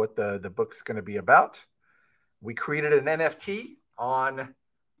of what the book's going to be about. We created an NFT on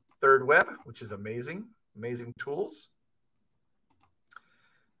Third Web, which is amazing, amazing tools.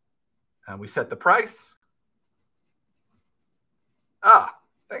 We set the price.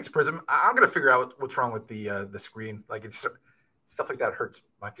 Thanks, Prism. I'm going to figure out what's wrong with the screen. Like, it's stuff like that hurts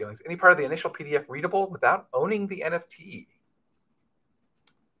my feelings. Any part of the initial PDF readable without owning the NFT?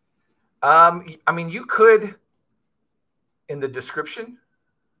 I mean, you could, in the description,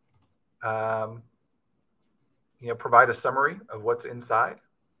 provide a summary of what's inside.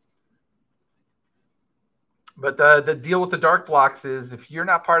 But the deal with the dark blocks is if you're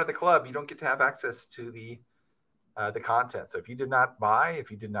not part of the club, you don't get to have access to the content. So if you did not buy, if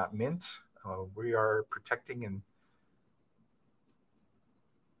you did not mint, we are protecting and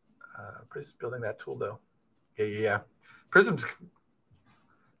Prism's building that tool though. Yeah. Prism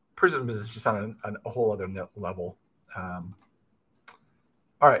is just on a whole other level. All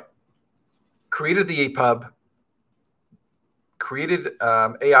right. Created the EPUB, created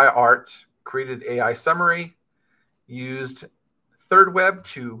AI art, created AI summary, used Third Web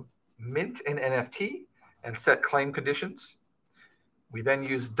to mint an NFT and set claim conditions. We then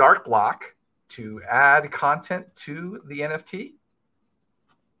used Darkblock to add content to the NFT.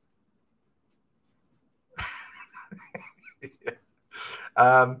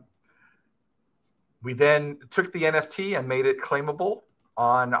 We then took the NFT and made it claimable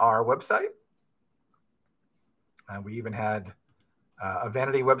on our website. We even had a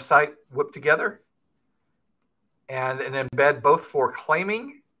vanity website whipped together and an embed both for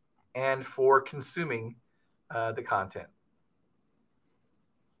claiming and for consuming the content.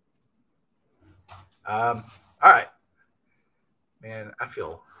 All right, man, I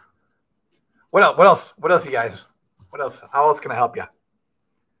feel. What else? What else, you guys? What else? How else can I help you?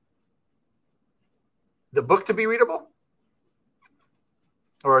 The book to be readable?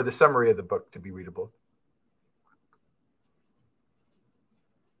 Or the summary of the book to be readable?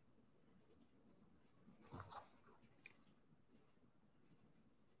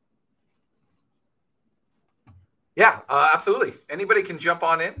 Yeah, absolutely. Anybody can jump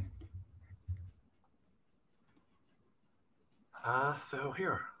on in. So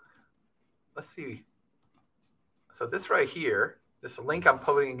here, let's see. So this right here, this link I'm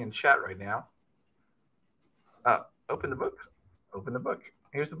putting in chat right now. Open the book. Open the book.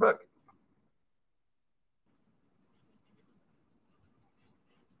 Here's the book.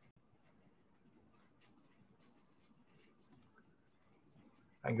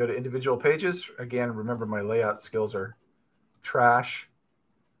 I can go to individual pages. Again, remember my layout skills are trash.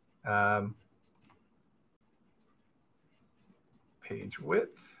 Page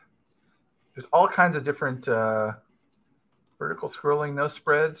width. There's all kinds of different vertical scrolling, no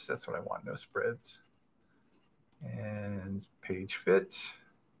spreads. That's what I want, no spreads. And page fit.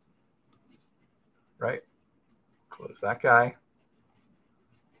 Right. Close that guy.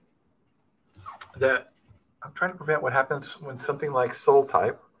 I'm trying to prevent what happens when something like Soul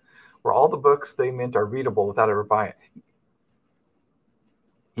Type, where all the books they mint are readable without ever buying it.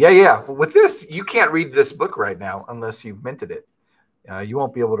 Yeah. With this, you can't read this book right now unless you've minted it. You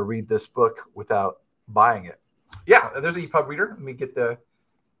won't be able to read this book without buying it. Yeah, there's an EPUB reader. Let me get so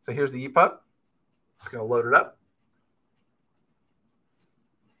here's the EPUB. It's going to load it up.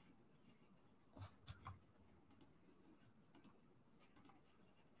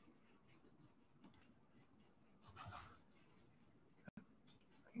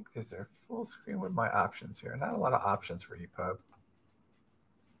 I think there's a full screen with my options here. Not a lot of options for EPUB.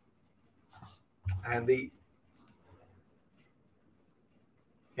 And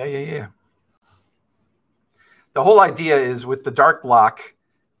yeah. The whole idea is with the Darkblock,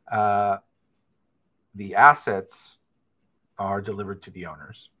 the assets are delivered to the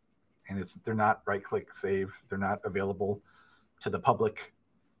owners, and they're not right-click save. They're not available to the public.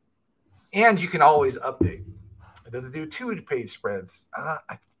 And you can always update. It doesn't do 2-page spreads.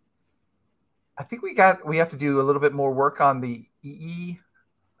 I think we have to do a little bit more work on the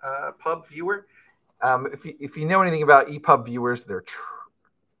EPUB viewer. If you know anything about EPUB viewers, they're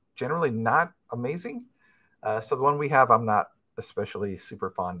generally not amazing. So the one we have, I'm not especially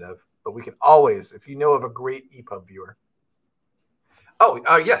super fond of. But we can always, if you know of a great EPUB viewer.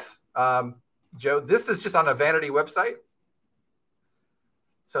 Oh, yes, Joe, this is just on a vanity website.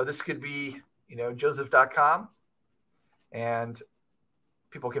 So this could be, joseph.com, and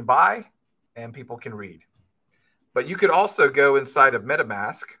people can buy and people can read. But you could also go inside of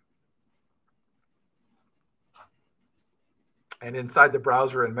MetaMask, and inside the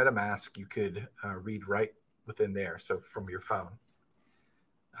browser in MetaMask, you could read right within there. So from your phone.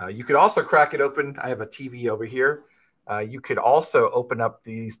 You could also crack it open. I have a TV over here. You could also open up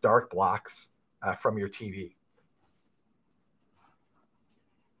these dark blocks from your TV.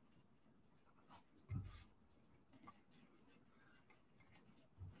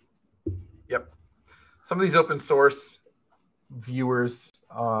 Yep. Some of these open source viewers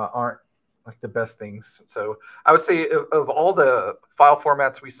aren't like the best things. So I would say of all the file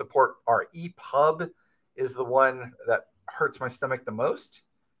formats we support, our EPUB is the one that hurts my stomach the most.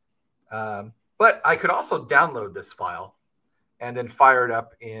 But I could also download this file and then fire it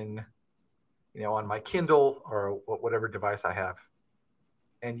up in, on my Kindle or whatever device I have.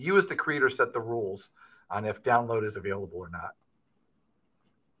 And you as the creator set the rules on if download is available or not.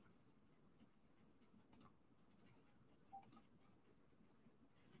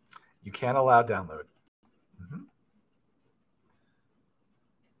 You can allow download. Mm-hmm.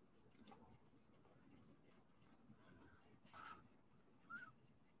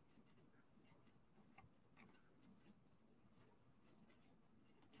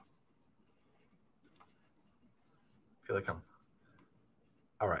 I feel like I'm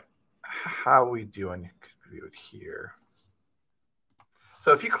all right. How are we doing? View it here.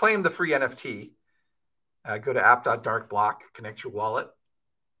 So if you claim the free NFT, go to app.darkblock, connect your wallet,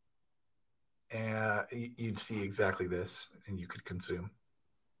 and you'd see exactly this, and you could consume.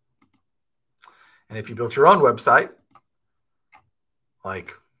 And if you built your own website,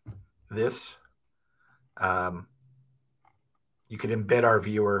 like this, you could embed our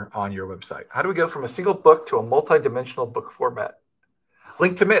viewer on your website. How do we go from a single book to a multi-dimensional book format?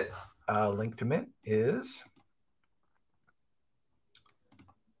 Link to Mint. Link to Mint is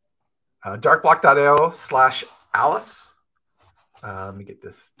darkblock.io/Alice. Let me get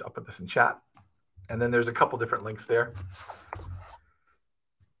this. I'll put this in chat. And then there's a couple different links there.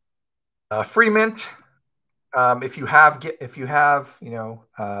 Free Mint. If you have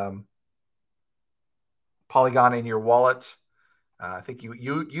Polygon in your wallet, I think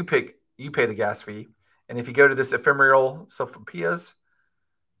you pay the gas fee. And if you go to this ephemeral Sophopias,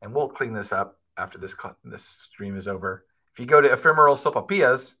 and we'll clean this up after this stream is over. If you go to ephemeral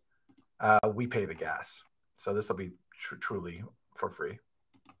Sophopias, we pay the gas. So this will be truly for free.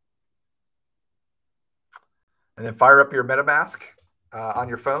 And then fire up your MetaMask on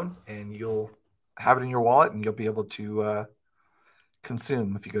your phone, and you'll have it in your wallet, and you'll be able to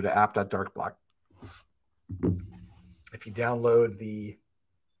consume if you go to app.darkblock. If you download the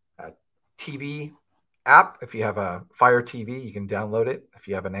TV app, if you have a Fire TV, you can download it. If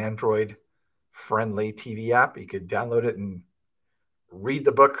you have an Android-friendly TV app, you could download it and read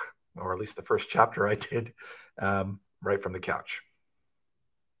the book, or at least the first chapter I did, right from the couch.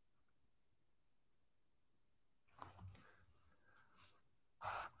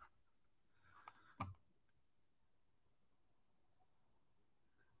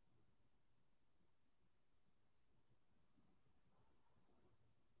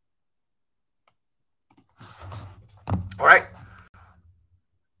 All right.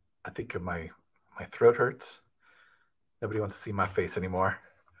 I think my throat hurts. Nobody wants to see my face anymore.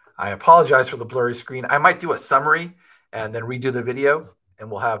 I apologize for the blurry screen. I might do a summary and then redo the video,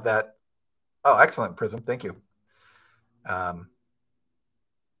 and we'll have that. Oh, excellent, Prism. Thank you.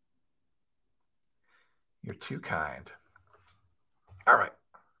 You're too kind. All right.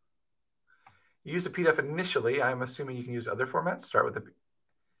 You use a PDF initially. I'm assuming you can use other formats. Start with the.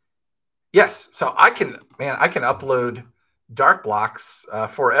 Yes. So I can upload dark blocks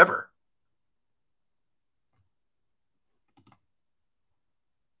forever.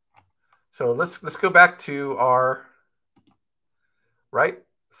 So let's go back to our right.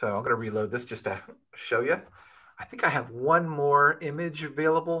 So I'm going to reload this just to show you. I think I have one more image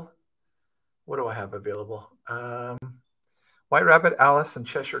available. What do I have available? White Rabbit, Alice, and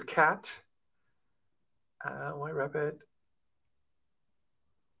Cheshire Cat. White Rabbit.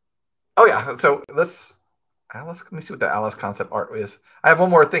 Oh yeah. So let's. Alice. Let me see what the Alice concept art is. I have one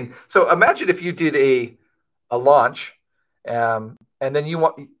more thing. So imagine if you did a launch, and then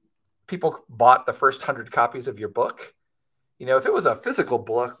people bought the first 100 copies of your book. If it was a physical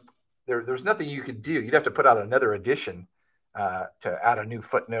book, there's nothing you could do. You'd have to put out another edition to add a new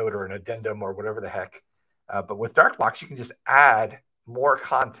footnote or an addendum or whatever the heck. But with Darkblocks, you can just add more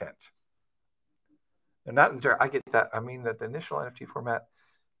content. And I get that. I mean, that the initial NFT format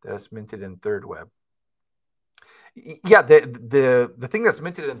that's minted in Third Web. Yeah, the thing that's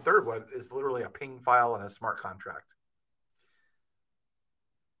minted in Third Web is literally a ping file and a smart contract.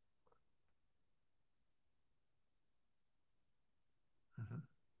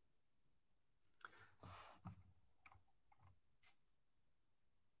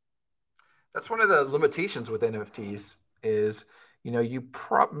 That's one of the limitations with NFTs is, you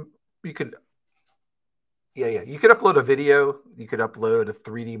could upload a video, you could upload a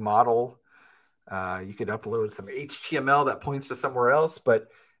 3D model, you could upload some HTML that points to somewhere else, but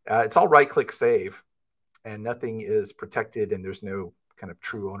it's all right-click save, and nothing is protected, and there's no kind of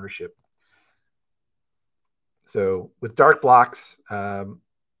true ownership. So with Darkblocks,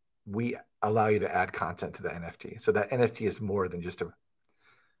 we allow you to add content to the NFT. So that NFT is more than just a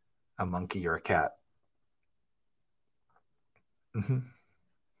monkey or a cat. Mm-hmm.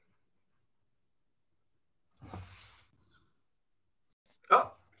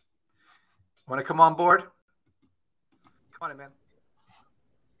 Oh, want to come on board? Come on in, man.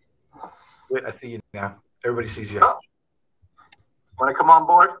 Wait, I see you now. Everybody sees you. Oh. Want to come on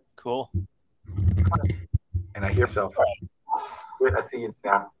board? Cool. And I hear myself. Wait, I see you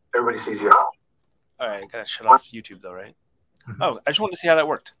now. Everybody sees you. All right, gotta shut off YouTube though, right? Mm-hmm. Oh, I just wanted to see how that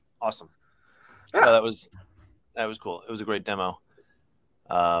worked. Awesome. Yeah, that was cool. It was a great demo.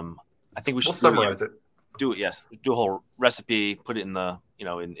 I think we should summarize it. Do it. Yes, do a whole recipe. Put it in the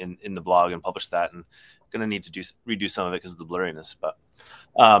in the blog and publish that. And gonna need to redo some of it because of the blurriness. But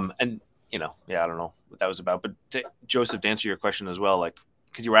and I don't know what that was about. But Joseph, to answer your question as well, like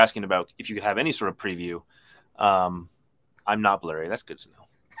because you were asking about if you could have any sort of preview. I'm not blurry. That's good to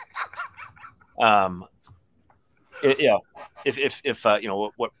know. If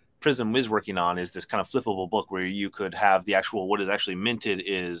what Prism is working on is this kind of flippable book where you could have the actual what is actually minted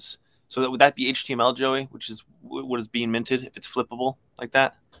is so would that be HTML, Joey, which is what is being minted if it's flippable like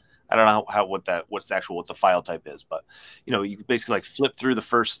that? I don't know what the file type is, but you could basically like flip through the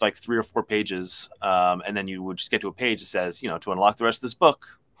first like 3 or 4 pages, and then you would just get to a page that says to unlock the rest of this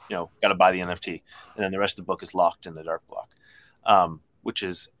book, got to buy the NFT, and then the rest of the book is locked in the Darkblock, which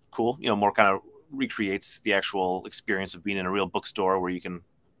is cool. More kind of recreates the actual experience of being in a real bookstore where you can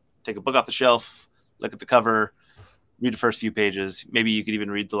take a book off the shelf, look at the cover, read the first few pages. Maybe you could even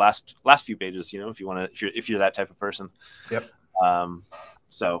read the last few pages, if you want to, if you're that type of person. Yep.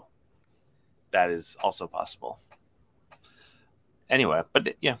 So that is also possible. Anyway,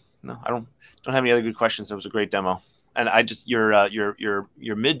 but yeah, no, I don't have any other good questions. It was a great demo, and I just your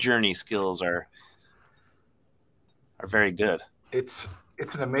mid-journey skills are very good. It's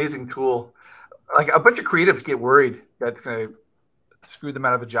an amazing tool. Like a bunch of creatives get worried that it's going to screw them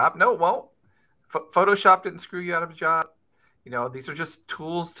out of a job. No, it won't. Photoshop didn't screw you out of a job. These are just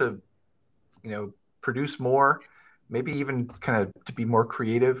tools to, produce more, maybe even kind of to be more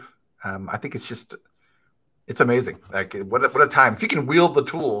creative. I think it's amazing. Like what a time. If you can wield the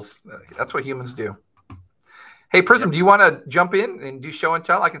tools, that's what humans do. Hey, Prism, do you want to jump in and do show and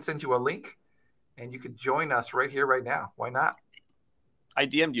tell? I can send you a link and you could join us right here, right now. Why not? I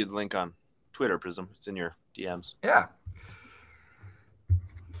DM'd you the link on Twitter, Prism. It's in your DMs. Yeah.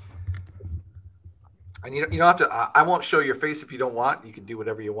 And you don't have to. I won't show your face if you don't want. You can do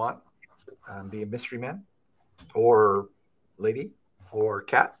whatever you want. Be a mystery man, or lady, or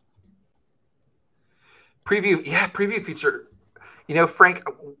cat. Preview, yeah, preview feature. Frank,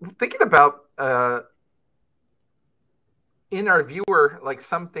 thinking about in our viewer, like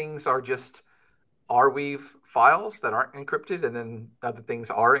some things are just Arweave files that aren't encrypted, and then other things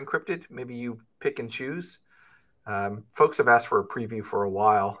are encrypted. Maybe you pick and choose. Folks have asked for a preview for a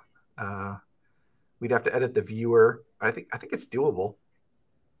while. We'd have to edit the viewer. I think it's doable.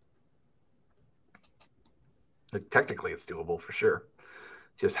 Like, technically, it's doable for sure.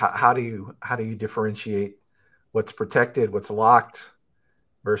 Just how do you differentiate what's protected, what's locked,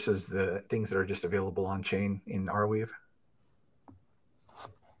 versus the things that are just available on chain in Arweave?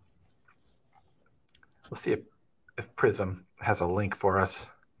 We'll see if Prism has a link for us.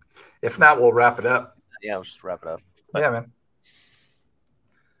 If not, we'll wrap it up. Yeah, we'll just wrap it up. But, yeah, man.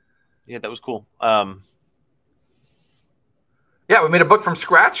 Yeah, that was cool. Yeah, we made a book from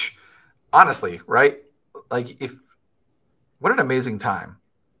scratch. Honestly, right? Like, what an amazing time.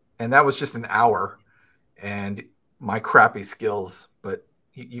 And that was just an hour. and my crappy skills, but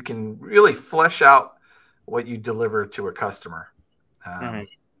you can really flesh out what you deliver to a customer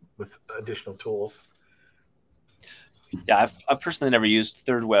with additional tools. Yeah, I've personally never used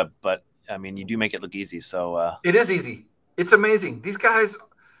Third Web, but I mean, you do make it look easy. So it is easy. It's amazing. These guys,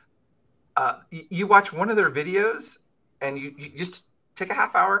 you watch one of their videos and you just take a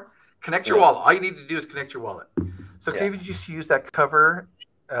half hour, connect your wallet. All you need to do is connect your wallet. So can you just use that cover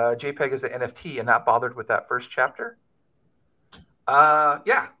JPEG as an NFT and not bothered with that first chapter?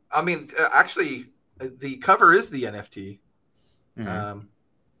 Yeah. I mean, actually, the cover is the NFT. I'm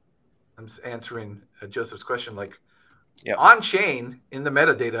just answering Joseph's question. Like on chain in the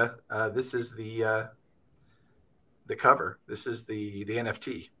metadata, this is the cover. This is the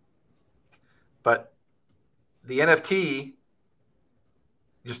NFT. But the NFT,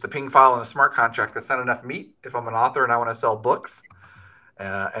 just the ping file in a smart contract, that's not enough meat if I'm an author and I want to sell books,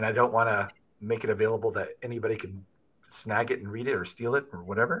 and I don't want to make it available that anybody can snag it and read it or steal it or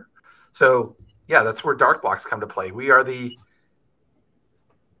whatever. So yeah, that's where Darkblocks come to play. We are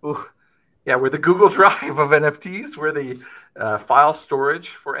we're the Google Drive of NFTs. We're the file storage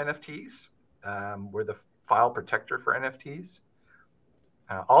for NFTs. We're the file protector for NFTs.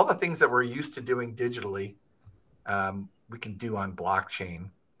 All the things that we're used to doing digitally, we can do on blockchain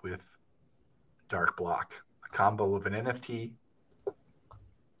with Darkblock, a combo of an NFT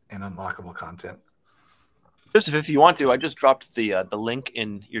and unlockable content. Joseph, if you want to, I just dropped the link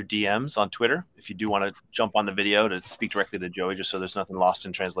in your DMs on Twitter. If you do want to jump on the video to speak directly to Joey, just so there's nothing lost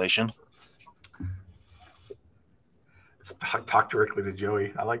in translation. Talk directly to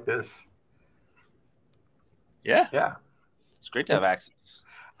Joey. I like this. Yeah. Yeah. It's great to have access.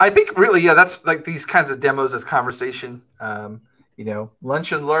 I think really, yeah, that's like these kinds of demos as conversation.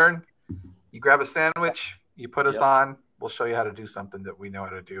 Lunch and learn. You grab a sandwich, you put us on, we'll show you how to do something that we know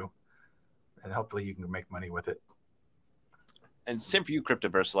how to do. And hopefully you can make money with it. And same for you,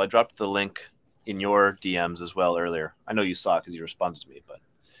 Cryptoversal. I dropped the link in your DMs as well earlier. I know you saw it because you responded to me, but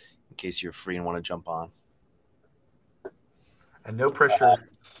in case you're free and want to jump on. And no pressure.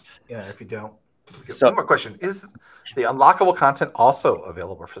 If you don't. So, one more question. Is the unlockable content also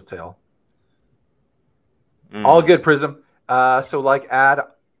available for sale? All good, Prism. So like add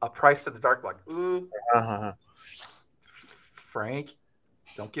a price to the Darkblock. Ooh. Frank.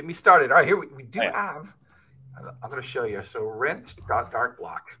 Don't get me started. All right, here we do have. I'm going to show you. So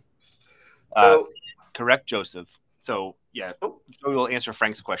rent.darkblock. So, correct, Joseph. So yeah, Joey will answer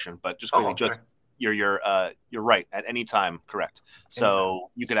Frank's question, but just quickly, Joseph, you're right. At any time, correct.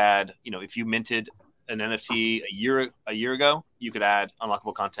 So you could add, if you minted an NFT a year ago, you could add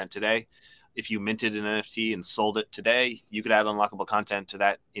unlockable content today. If you minted an NFT and sold it today, you could add unlockable content to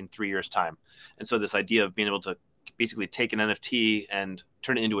that in 3 years' time. And so this idea of being able to basically take an NFT and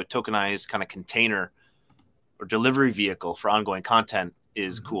turn it into a tokenized kind of container or delivery vehicle for ongoing content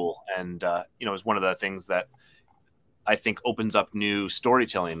is cool. And, is one of the things that I think opens up new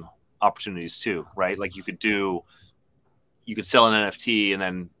storytelling opportunities too, right? Like you could sell an NFT and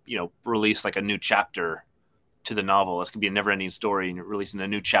then, release like a new chapter to the novel. This could be a never ending story and you're releasing a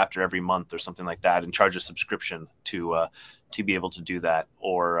new chapter every month or something like that and charge a subscription to be able to do that.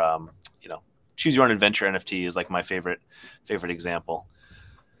 Or, choose your own adventure NFT is like my favorite example,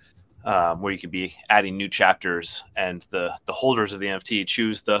 where you could be adding new chapters and the holders of the NFT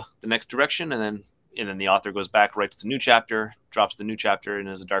choose the next direction. And then the author goes back, writes the new chapter, drops the new chapter and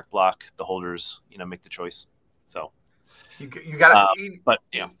as a dark block, the holders, make the choice. So you got to, but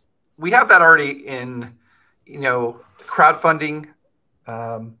we have that already in, crowdfunding,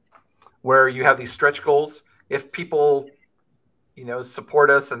 where you have these stretch goals. If people,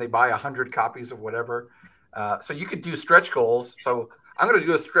 support us and they buy 100 copies of whatever. So you could do stretch goals. So I'm going to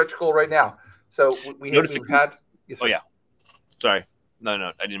do a stretch goal right now. So we've had. Yes, oh, yeah. Sorry. No,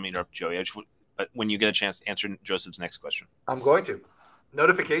 I didn't mean to interrupt Joey. But when you get a chance to answer Joseph's next question. I'm going to.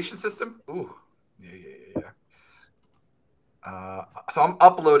 Notification system. Ooh. Yeah. So I'm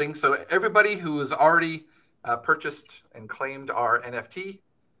uploading. So everybody who has already purchased and claimed our NFT,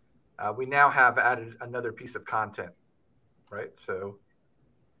 we now have added another piece of content. Right, so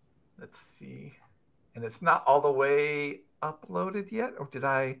let's see. And it's not all the way uploaded yet, or did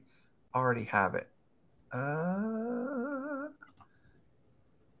I already have it?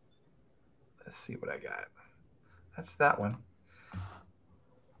 Let's see what I got. That's that one.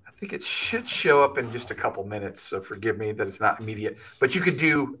 I think it should show up in just a couple minutes, so forgive me that it's not immediate. But you could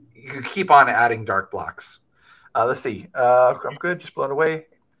keep on adding dark blocks. Let's see. I'm good, just blown away.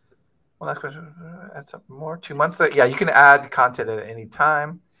 Well, last question. Add something more. 2 months. Yeah, you can add content at any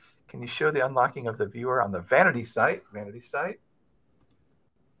time. Can you show the unlocking of the viewer on the vanity site?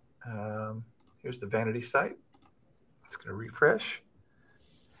 Here's the vanity site. It's going to refresh.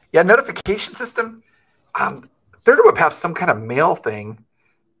 Yeah, notification system. Third Web has some kind of mail thing.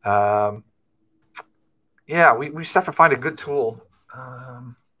 Yeah, we just have to find a good tool.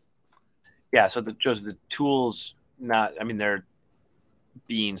 Yeah, so the tools, they're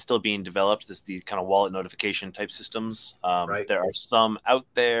still being developed. These kind of wallet notification type systems. Right. There are some out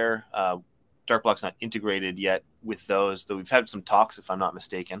there. Darkblock's not integrated yet with those, though we've had some talks, if I'm not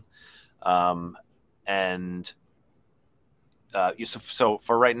mistaken. So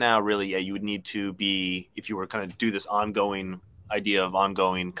for right now, really, yeah, you would need to be, if you were kind of do this ongoing idea of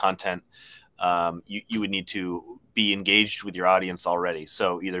ongoing content, you would need to be engaged with your audience already.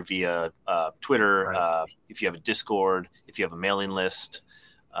 So either via Twitter, right. If you have a Discord, if you have a mailing list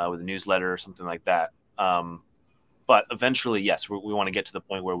with a newsletter or something like that. But eventually, yes, we want to get to the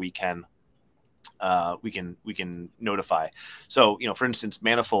point where we can notify. So, for instance,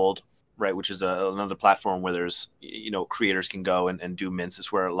 Manifold, right, which is another platform where there's, creators can go and do mints.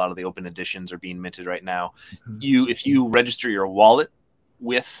 It's where a lot of the open editions are being minted right now. Mm-hmm. If you register your wallet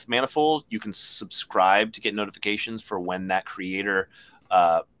with Manifold, you can subscribe to get notifications for when that creator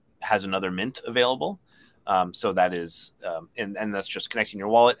has another mint available. So that is, and that's just connecting your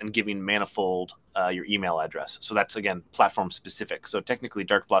wallet and giving Manifold your email address. So that's, again, platform specific. So technically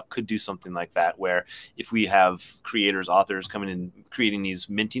Darkblock could do something like that, where if we have creators, authors coming in creating these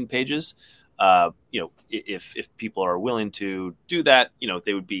minting pages, if people are willing to do that,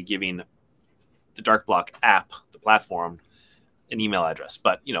 they would be giving the Darkblock app, the platform, an email address.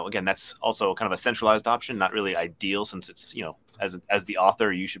 But, again, that's also kind of a centralized option, not really ideal, since it's, as the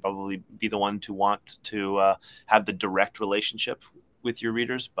author, you should probably be the one to want to have the direct relationship with your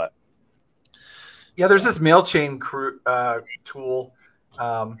readers. But yeah, there's this mail chain tool.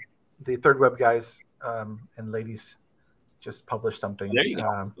 The Third Web guys and ladies just published something. There you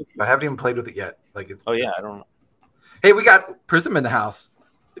go. But I haven't even played with it yet. I don't know. Hey, we got Prism in the house.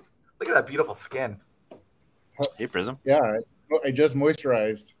 Look at that beautiful skin. Hey, Prism. Yeah, I just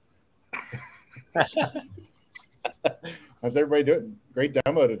moisturized. How's everybody doing? Great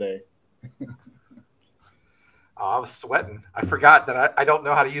demo today. I was sweating. I forgot that I don't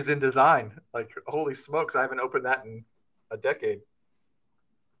know how to use InDesign. Like, holy smokes, I haven't opened that in a decade.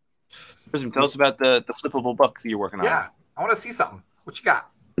 Prism, tell us about the flippable book that you're working on. Yeah, I want to see something. What you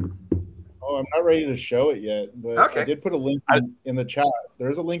got? Oh, I'm not ready to show it yet, but okay. I did put a link in the chat.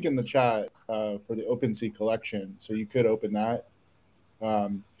 There's a link in the chat for the OpenSea collection, so you could open that.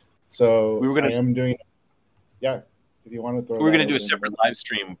 So I am doing, yeah. If you want to throw, we're going to do a separate live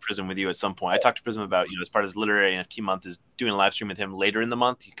stream, Prism, with you at some point. I talked to Prism about, as part of his literary NFT month, is doing a live stream with him later in the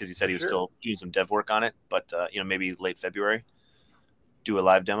month, because he said he was still doing some dev work on it. But maybe late February, do a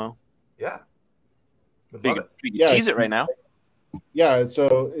live demo. Yeah, we can tease it right now. Yeah,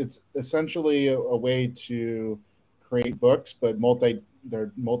 so it's essentially a way to create books, but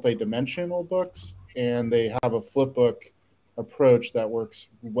they're multi-dimensional books, and they have a flip book approach that works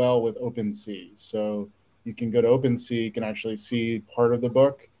well with OpenSea. So you can go to OpenSea, you can actually see part of the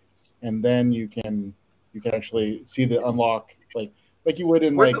book, and then you can actually see the unlock like you would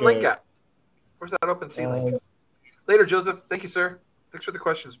in Where's the link at? Where's that OpenSea link? Later, Joseph. Thank you, sir. Thanks for the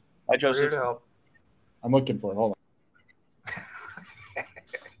questions. Hi, Joseph. We're here to help. I'm looking for it. Hold on.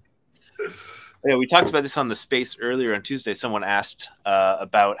 Yeah, we talked about this on the space earlier on Tuesday. Someone asked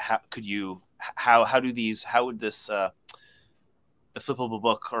about how would this the flippable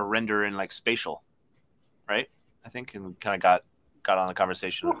book or render in like spatial, right? I think, and we kind of got on a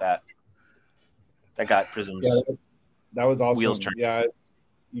conversation with that. That got Prism's. Yeah, that was awesome. Wheels turning. Yeah,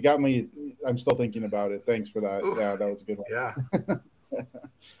 you got me. I'm still thinking about it. Thanks for that. Oof. Yeah, that was a good one. Yeah.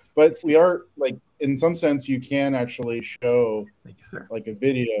 But we are in some sense, you can actually show Thank you, sir. a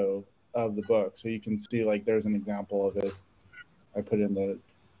video of the book, so you can see there's an example of it. I put in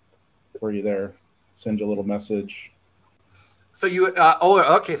for you there. Send you a little message. So you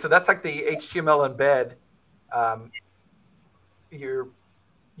okay. So that's like the HTML embed. You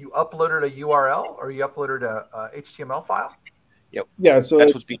uploaded a URL or you uploaded a HTML file? Yep. Yeah. So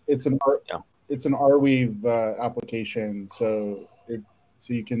it's an Arweave application. So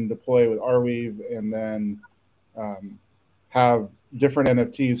you can deploy with Arweave and then have different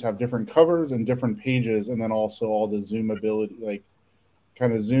NFTs have different covers and different pages, and then also all the zoomability,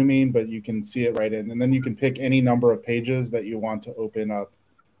 kind of zooming, but you can see it right in. And then you can pick any number of pages that you want to open up.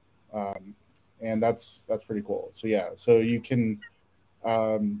 And that's pretty cool. So yeah, so you can,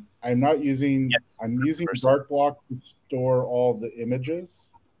 I'm using Darkblock to store all the images.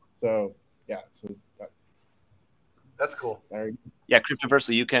 So yeah, so that's cool. Yeah,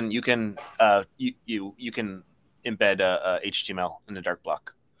 Cryptoversely, you can embed HTML in the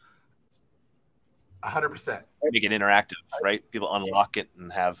Darkblock. 100%. Make it interactive, right? People unlock it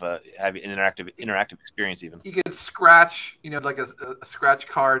and have an interactive experience. Even you could scratch, like a scratch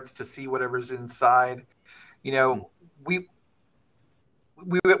card to see whatever's inside. We've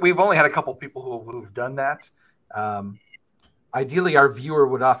only had a couple people who've done that. Ideally, our viewer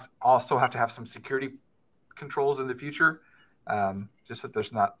would also have to have some security controls in the future, just that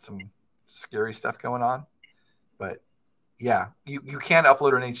there's not some scary stuff going on. But yeah, you can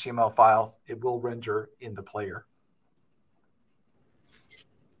upload an HTML file. It will render in the player.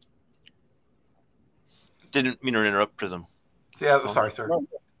 Didn't mean to interrupt, Prism. Yeah, sorry, sir.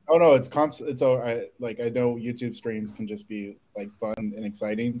 No, it's constant. It's I know YouTube streams can just be like fun and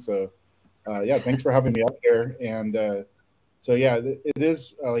exciting. So yeah, thanks for having me up here. And so yeah, it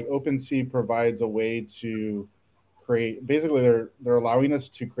is like OpenSea provides a way to create. Basically, they're allowing us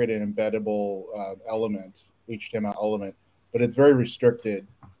to create an embeddable element, HTML element, but it's very restricted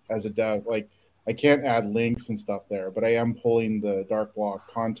as a dev. Like I can't add links and stuff there, but I am pulling the Darkblock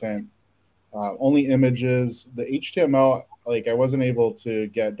content. Only images. The HTML, like I wasn't able to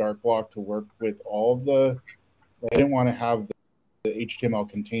get Darkblock to work with all of the. I didn't want to have the HTML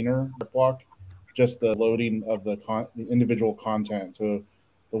container Darkblock, just the loading of the individual content. So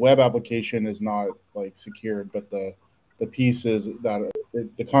the web application is not like secured, but the pieces that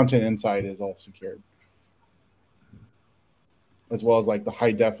the content inside is all secured, as well as like the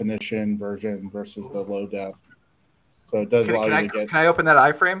high definition version versus the low def. So it does allow you to get. Can I open that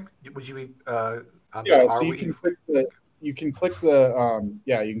iframe? Would you be? Yeah, so you can click the. You can click the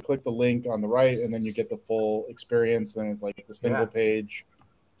you can click the link on the right, and then you get the full experience and like the single page.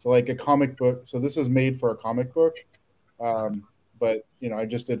 So like a comic book. So this is made for a comic book, but I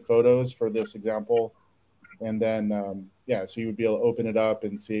just did photos for this example, and then so you would be able to open it up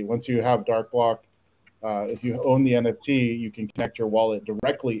and see. Once you have Darkblock, if you own the NFT, you can connect your wallet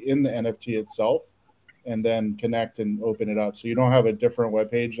directly in the NFT itself, and then connect and open it up. So you don't have a different web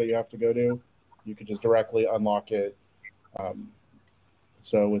page that you have to go to. You could just directly unlock it.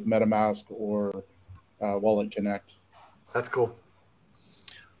 So with MetaMask or Wallet Connect. That's cool.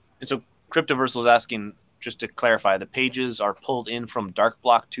 And so Cryptoversal is asking, just to clarify, the pages are pulled in from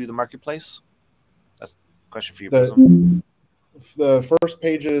Darkblock to the marketplace? That's a question for you, Prism. The first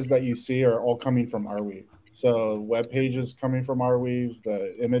pages that you see are all coming from Arweave. So web pages coming from Arweave,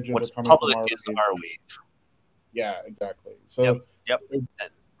 the images are coming from Arweave. Is Arweave. Yeah, exactly. So yep.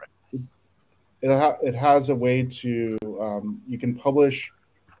 It has a way to you can publish.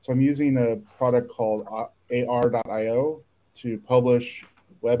 So I'm using a product called ar.io to publish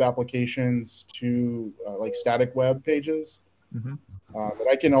web applications to like static web pages. Mm-hmm. But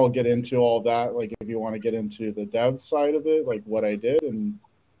I can all get into all of that. Like if you want to get into the dev side of it, like what I did, and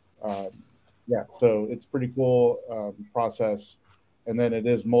so it's pretty cool process. And then it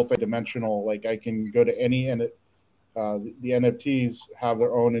is multi-dimensional. Like I can go to any and the NFTs have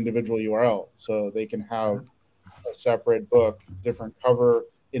their own individual URL, so they can have a separate book, different cover,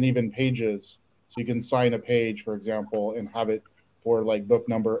 and even pages. So you can sign a page, for example, and have it for like book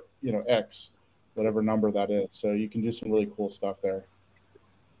number, X, whatever number that is. So you can do some really cool stuff there.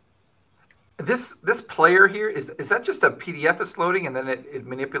 This player here, is that just a PDF that's loading and then it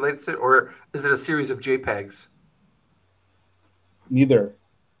manipulates it, or is it a series of JPEGs? Neither.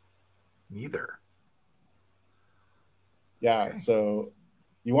 Yeah, okay. So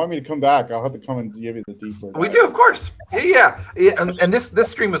you want me to come back? I'll have to come and give you the deeper. We do, of course. Yeah. And this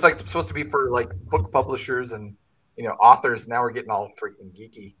stream was like supposed to be for like book publishers and authors. Now we're getting all freaking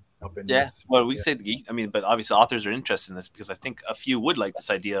geeky up in this. Well, we can say the geek. I mean, but obviously authors are interested in this because I think a few would like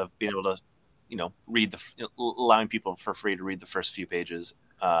this idea of being able to, read allowing people for free to read the first few pages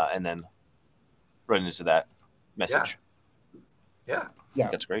and then run into that message. Yeah.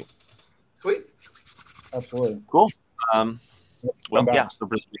 That's great. Sweet. Absolutely. Cool. So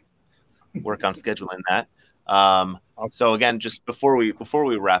work on scheduling that. So again, just before we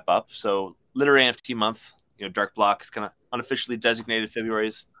wrap up, so Literary NFT Month, Darkblock is kind of unofficially designated February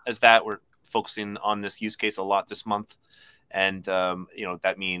as that. We're focusing on this use case a lot this month, and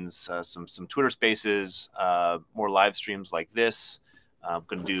that means some Twitter Spaces, more live streams like this. I'm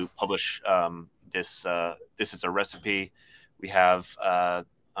going to publish this. This is a recipe. We have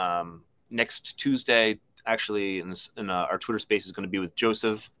next Tuesday. Actually, in our Twitter space is going to be with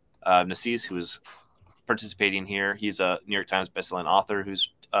Joseph Nassis, who is participating here. He's a New York Times bestselling author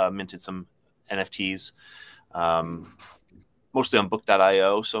who's minted some NFTs, mostly on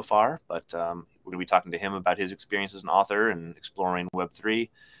book.io so far, but we're going to be talking to him about his experience as an author and exploring Web3.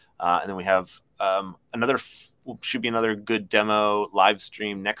 And then we have should be another good demo live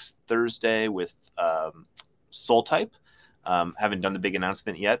stream next Thursday with Soul Type. Haven't done the big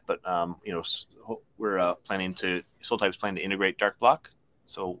announcement yet, but you know, we're planning to SoulType's planning to integrate Darkblock,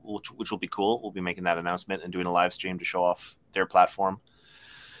 so which will be cool. We'll be making that announcement and doing a live stream to show off their platform.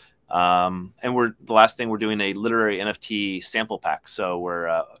 And the last thing we're doing a literary NFT sample pack. So we're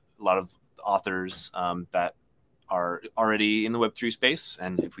a lot of authors that are already in the Web3 space,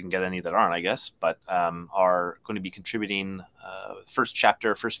 and if we can get any that aren't, I guess, but are going to be contributing first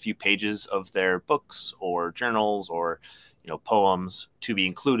chapter, first few pages of their books or journals or, you know, poems to be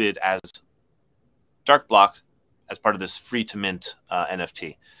included as Darkblock as part of this free to mint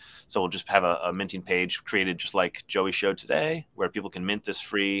NFT. So we'll just have a minting page created just like Joey showed today, where people can mint this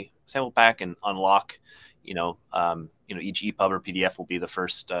free sample pack and unlock, you know, each EPUB or PDF will be the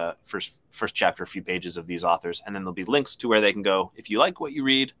first chapter, a few pages of these authors, and then there'll be links to where they can go. If you like what you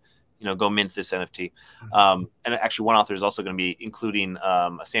read, you know, go mint this NFT. And actually, one author is also going to be including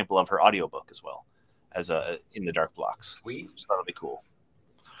a sample of her audiobook as well as in the Darkblocks. Sweet, so that'll be cool.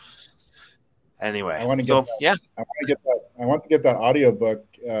 Anyway, I want to get that audiobook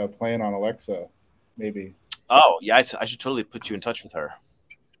playing on Alexa, maybe. Oh yeah, I should totally put you in touch with her.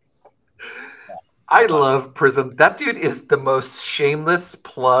 I love Prism. That dude is the most shameless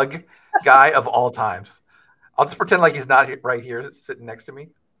plug guy of all times. I'll just pretend like he's not right here sitting next to me.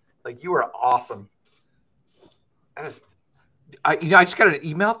 Like, you are awesome. I just got an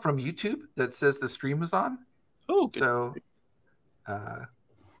email from YouTube that says the stream was on. Oh, so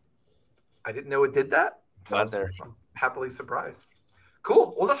I didn't know it did that. So I'm happily surprised.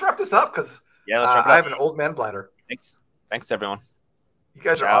 Cool. Well, let's wrap this up because I have an old man bladder. Thanks everyone. You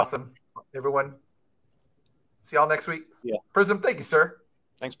guys are awesome, everyone. See y'all next week. Yeah. Prism, thank you, sir.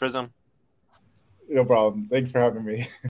 Thanks, Prism. No problem. Thanks for having me.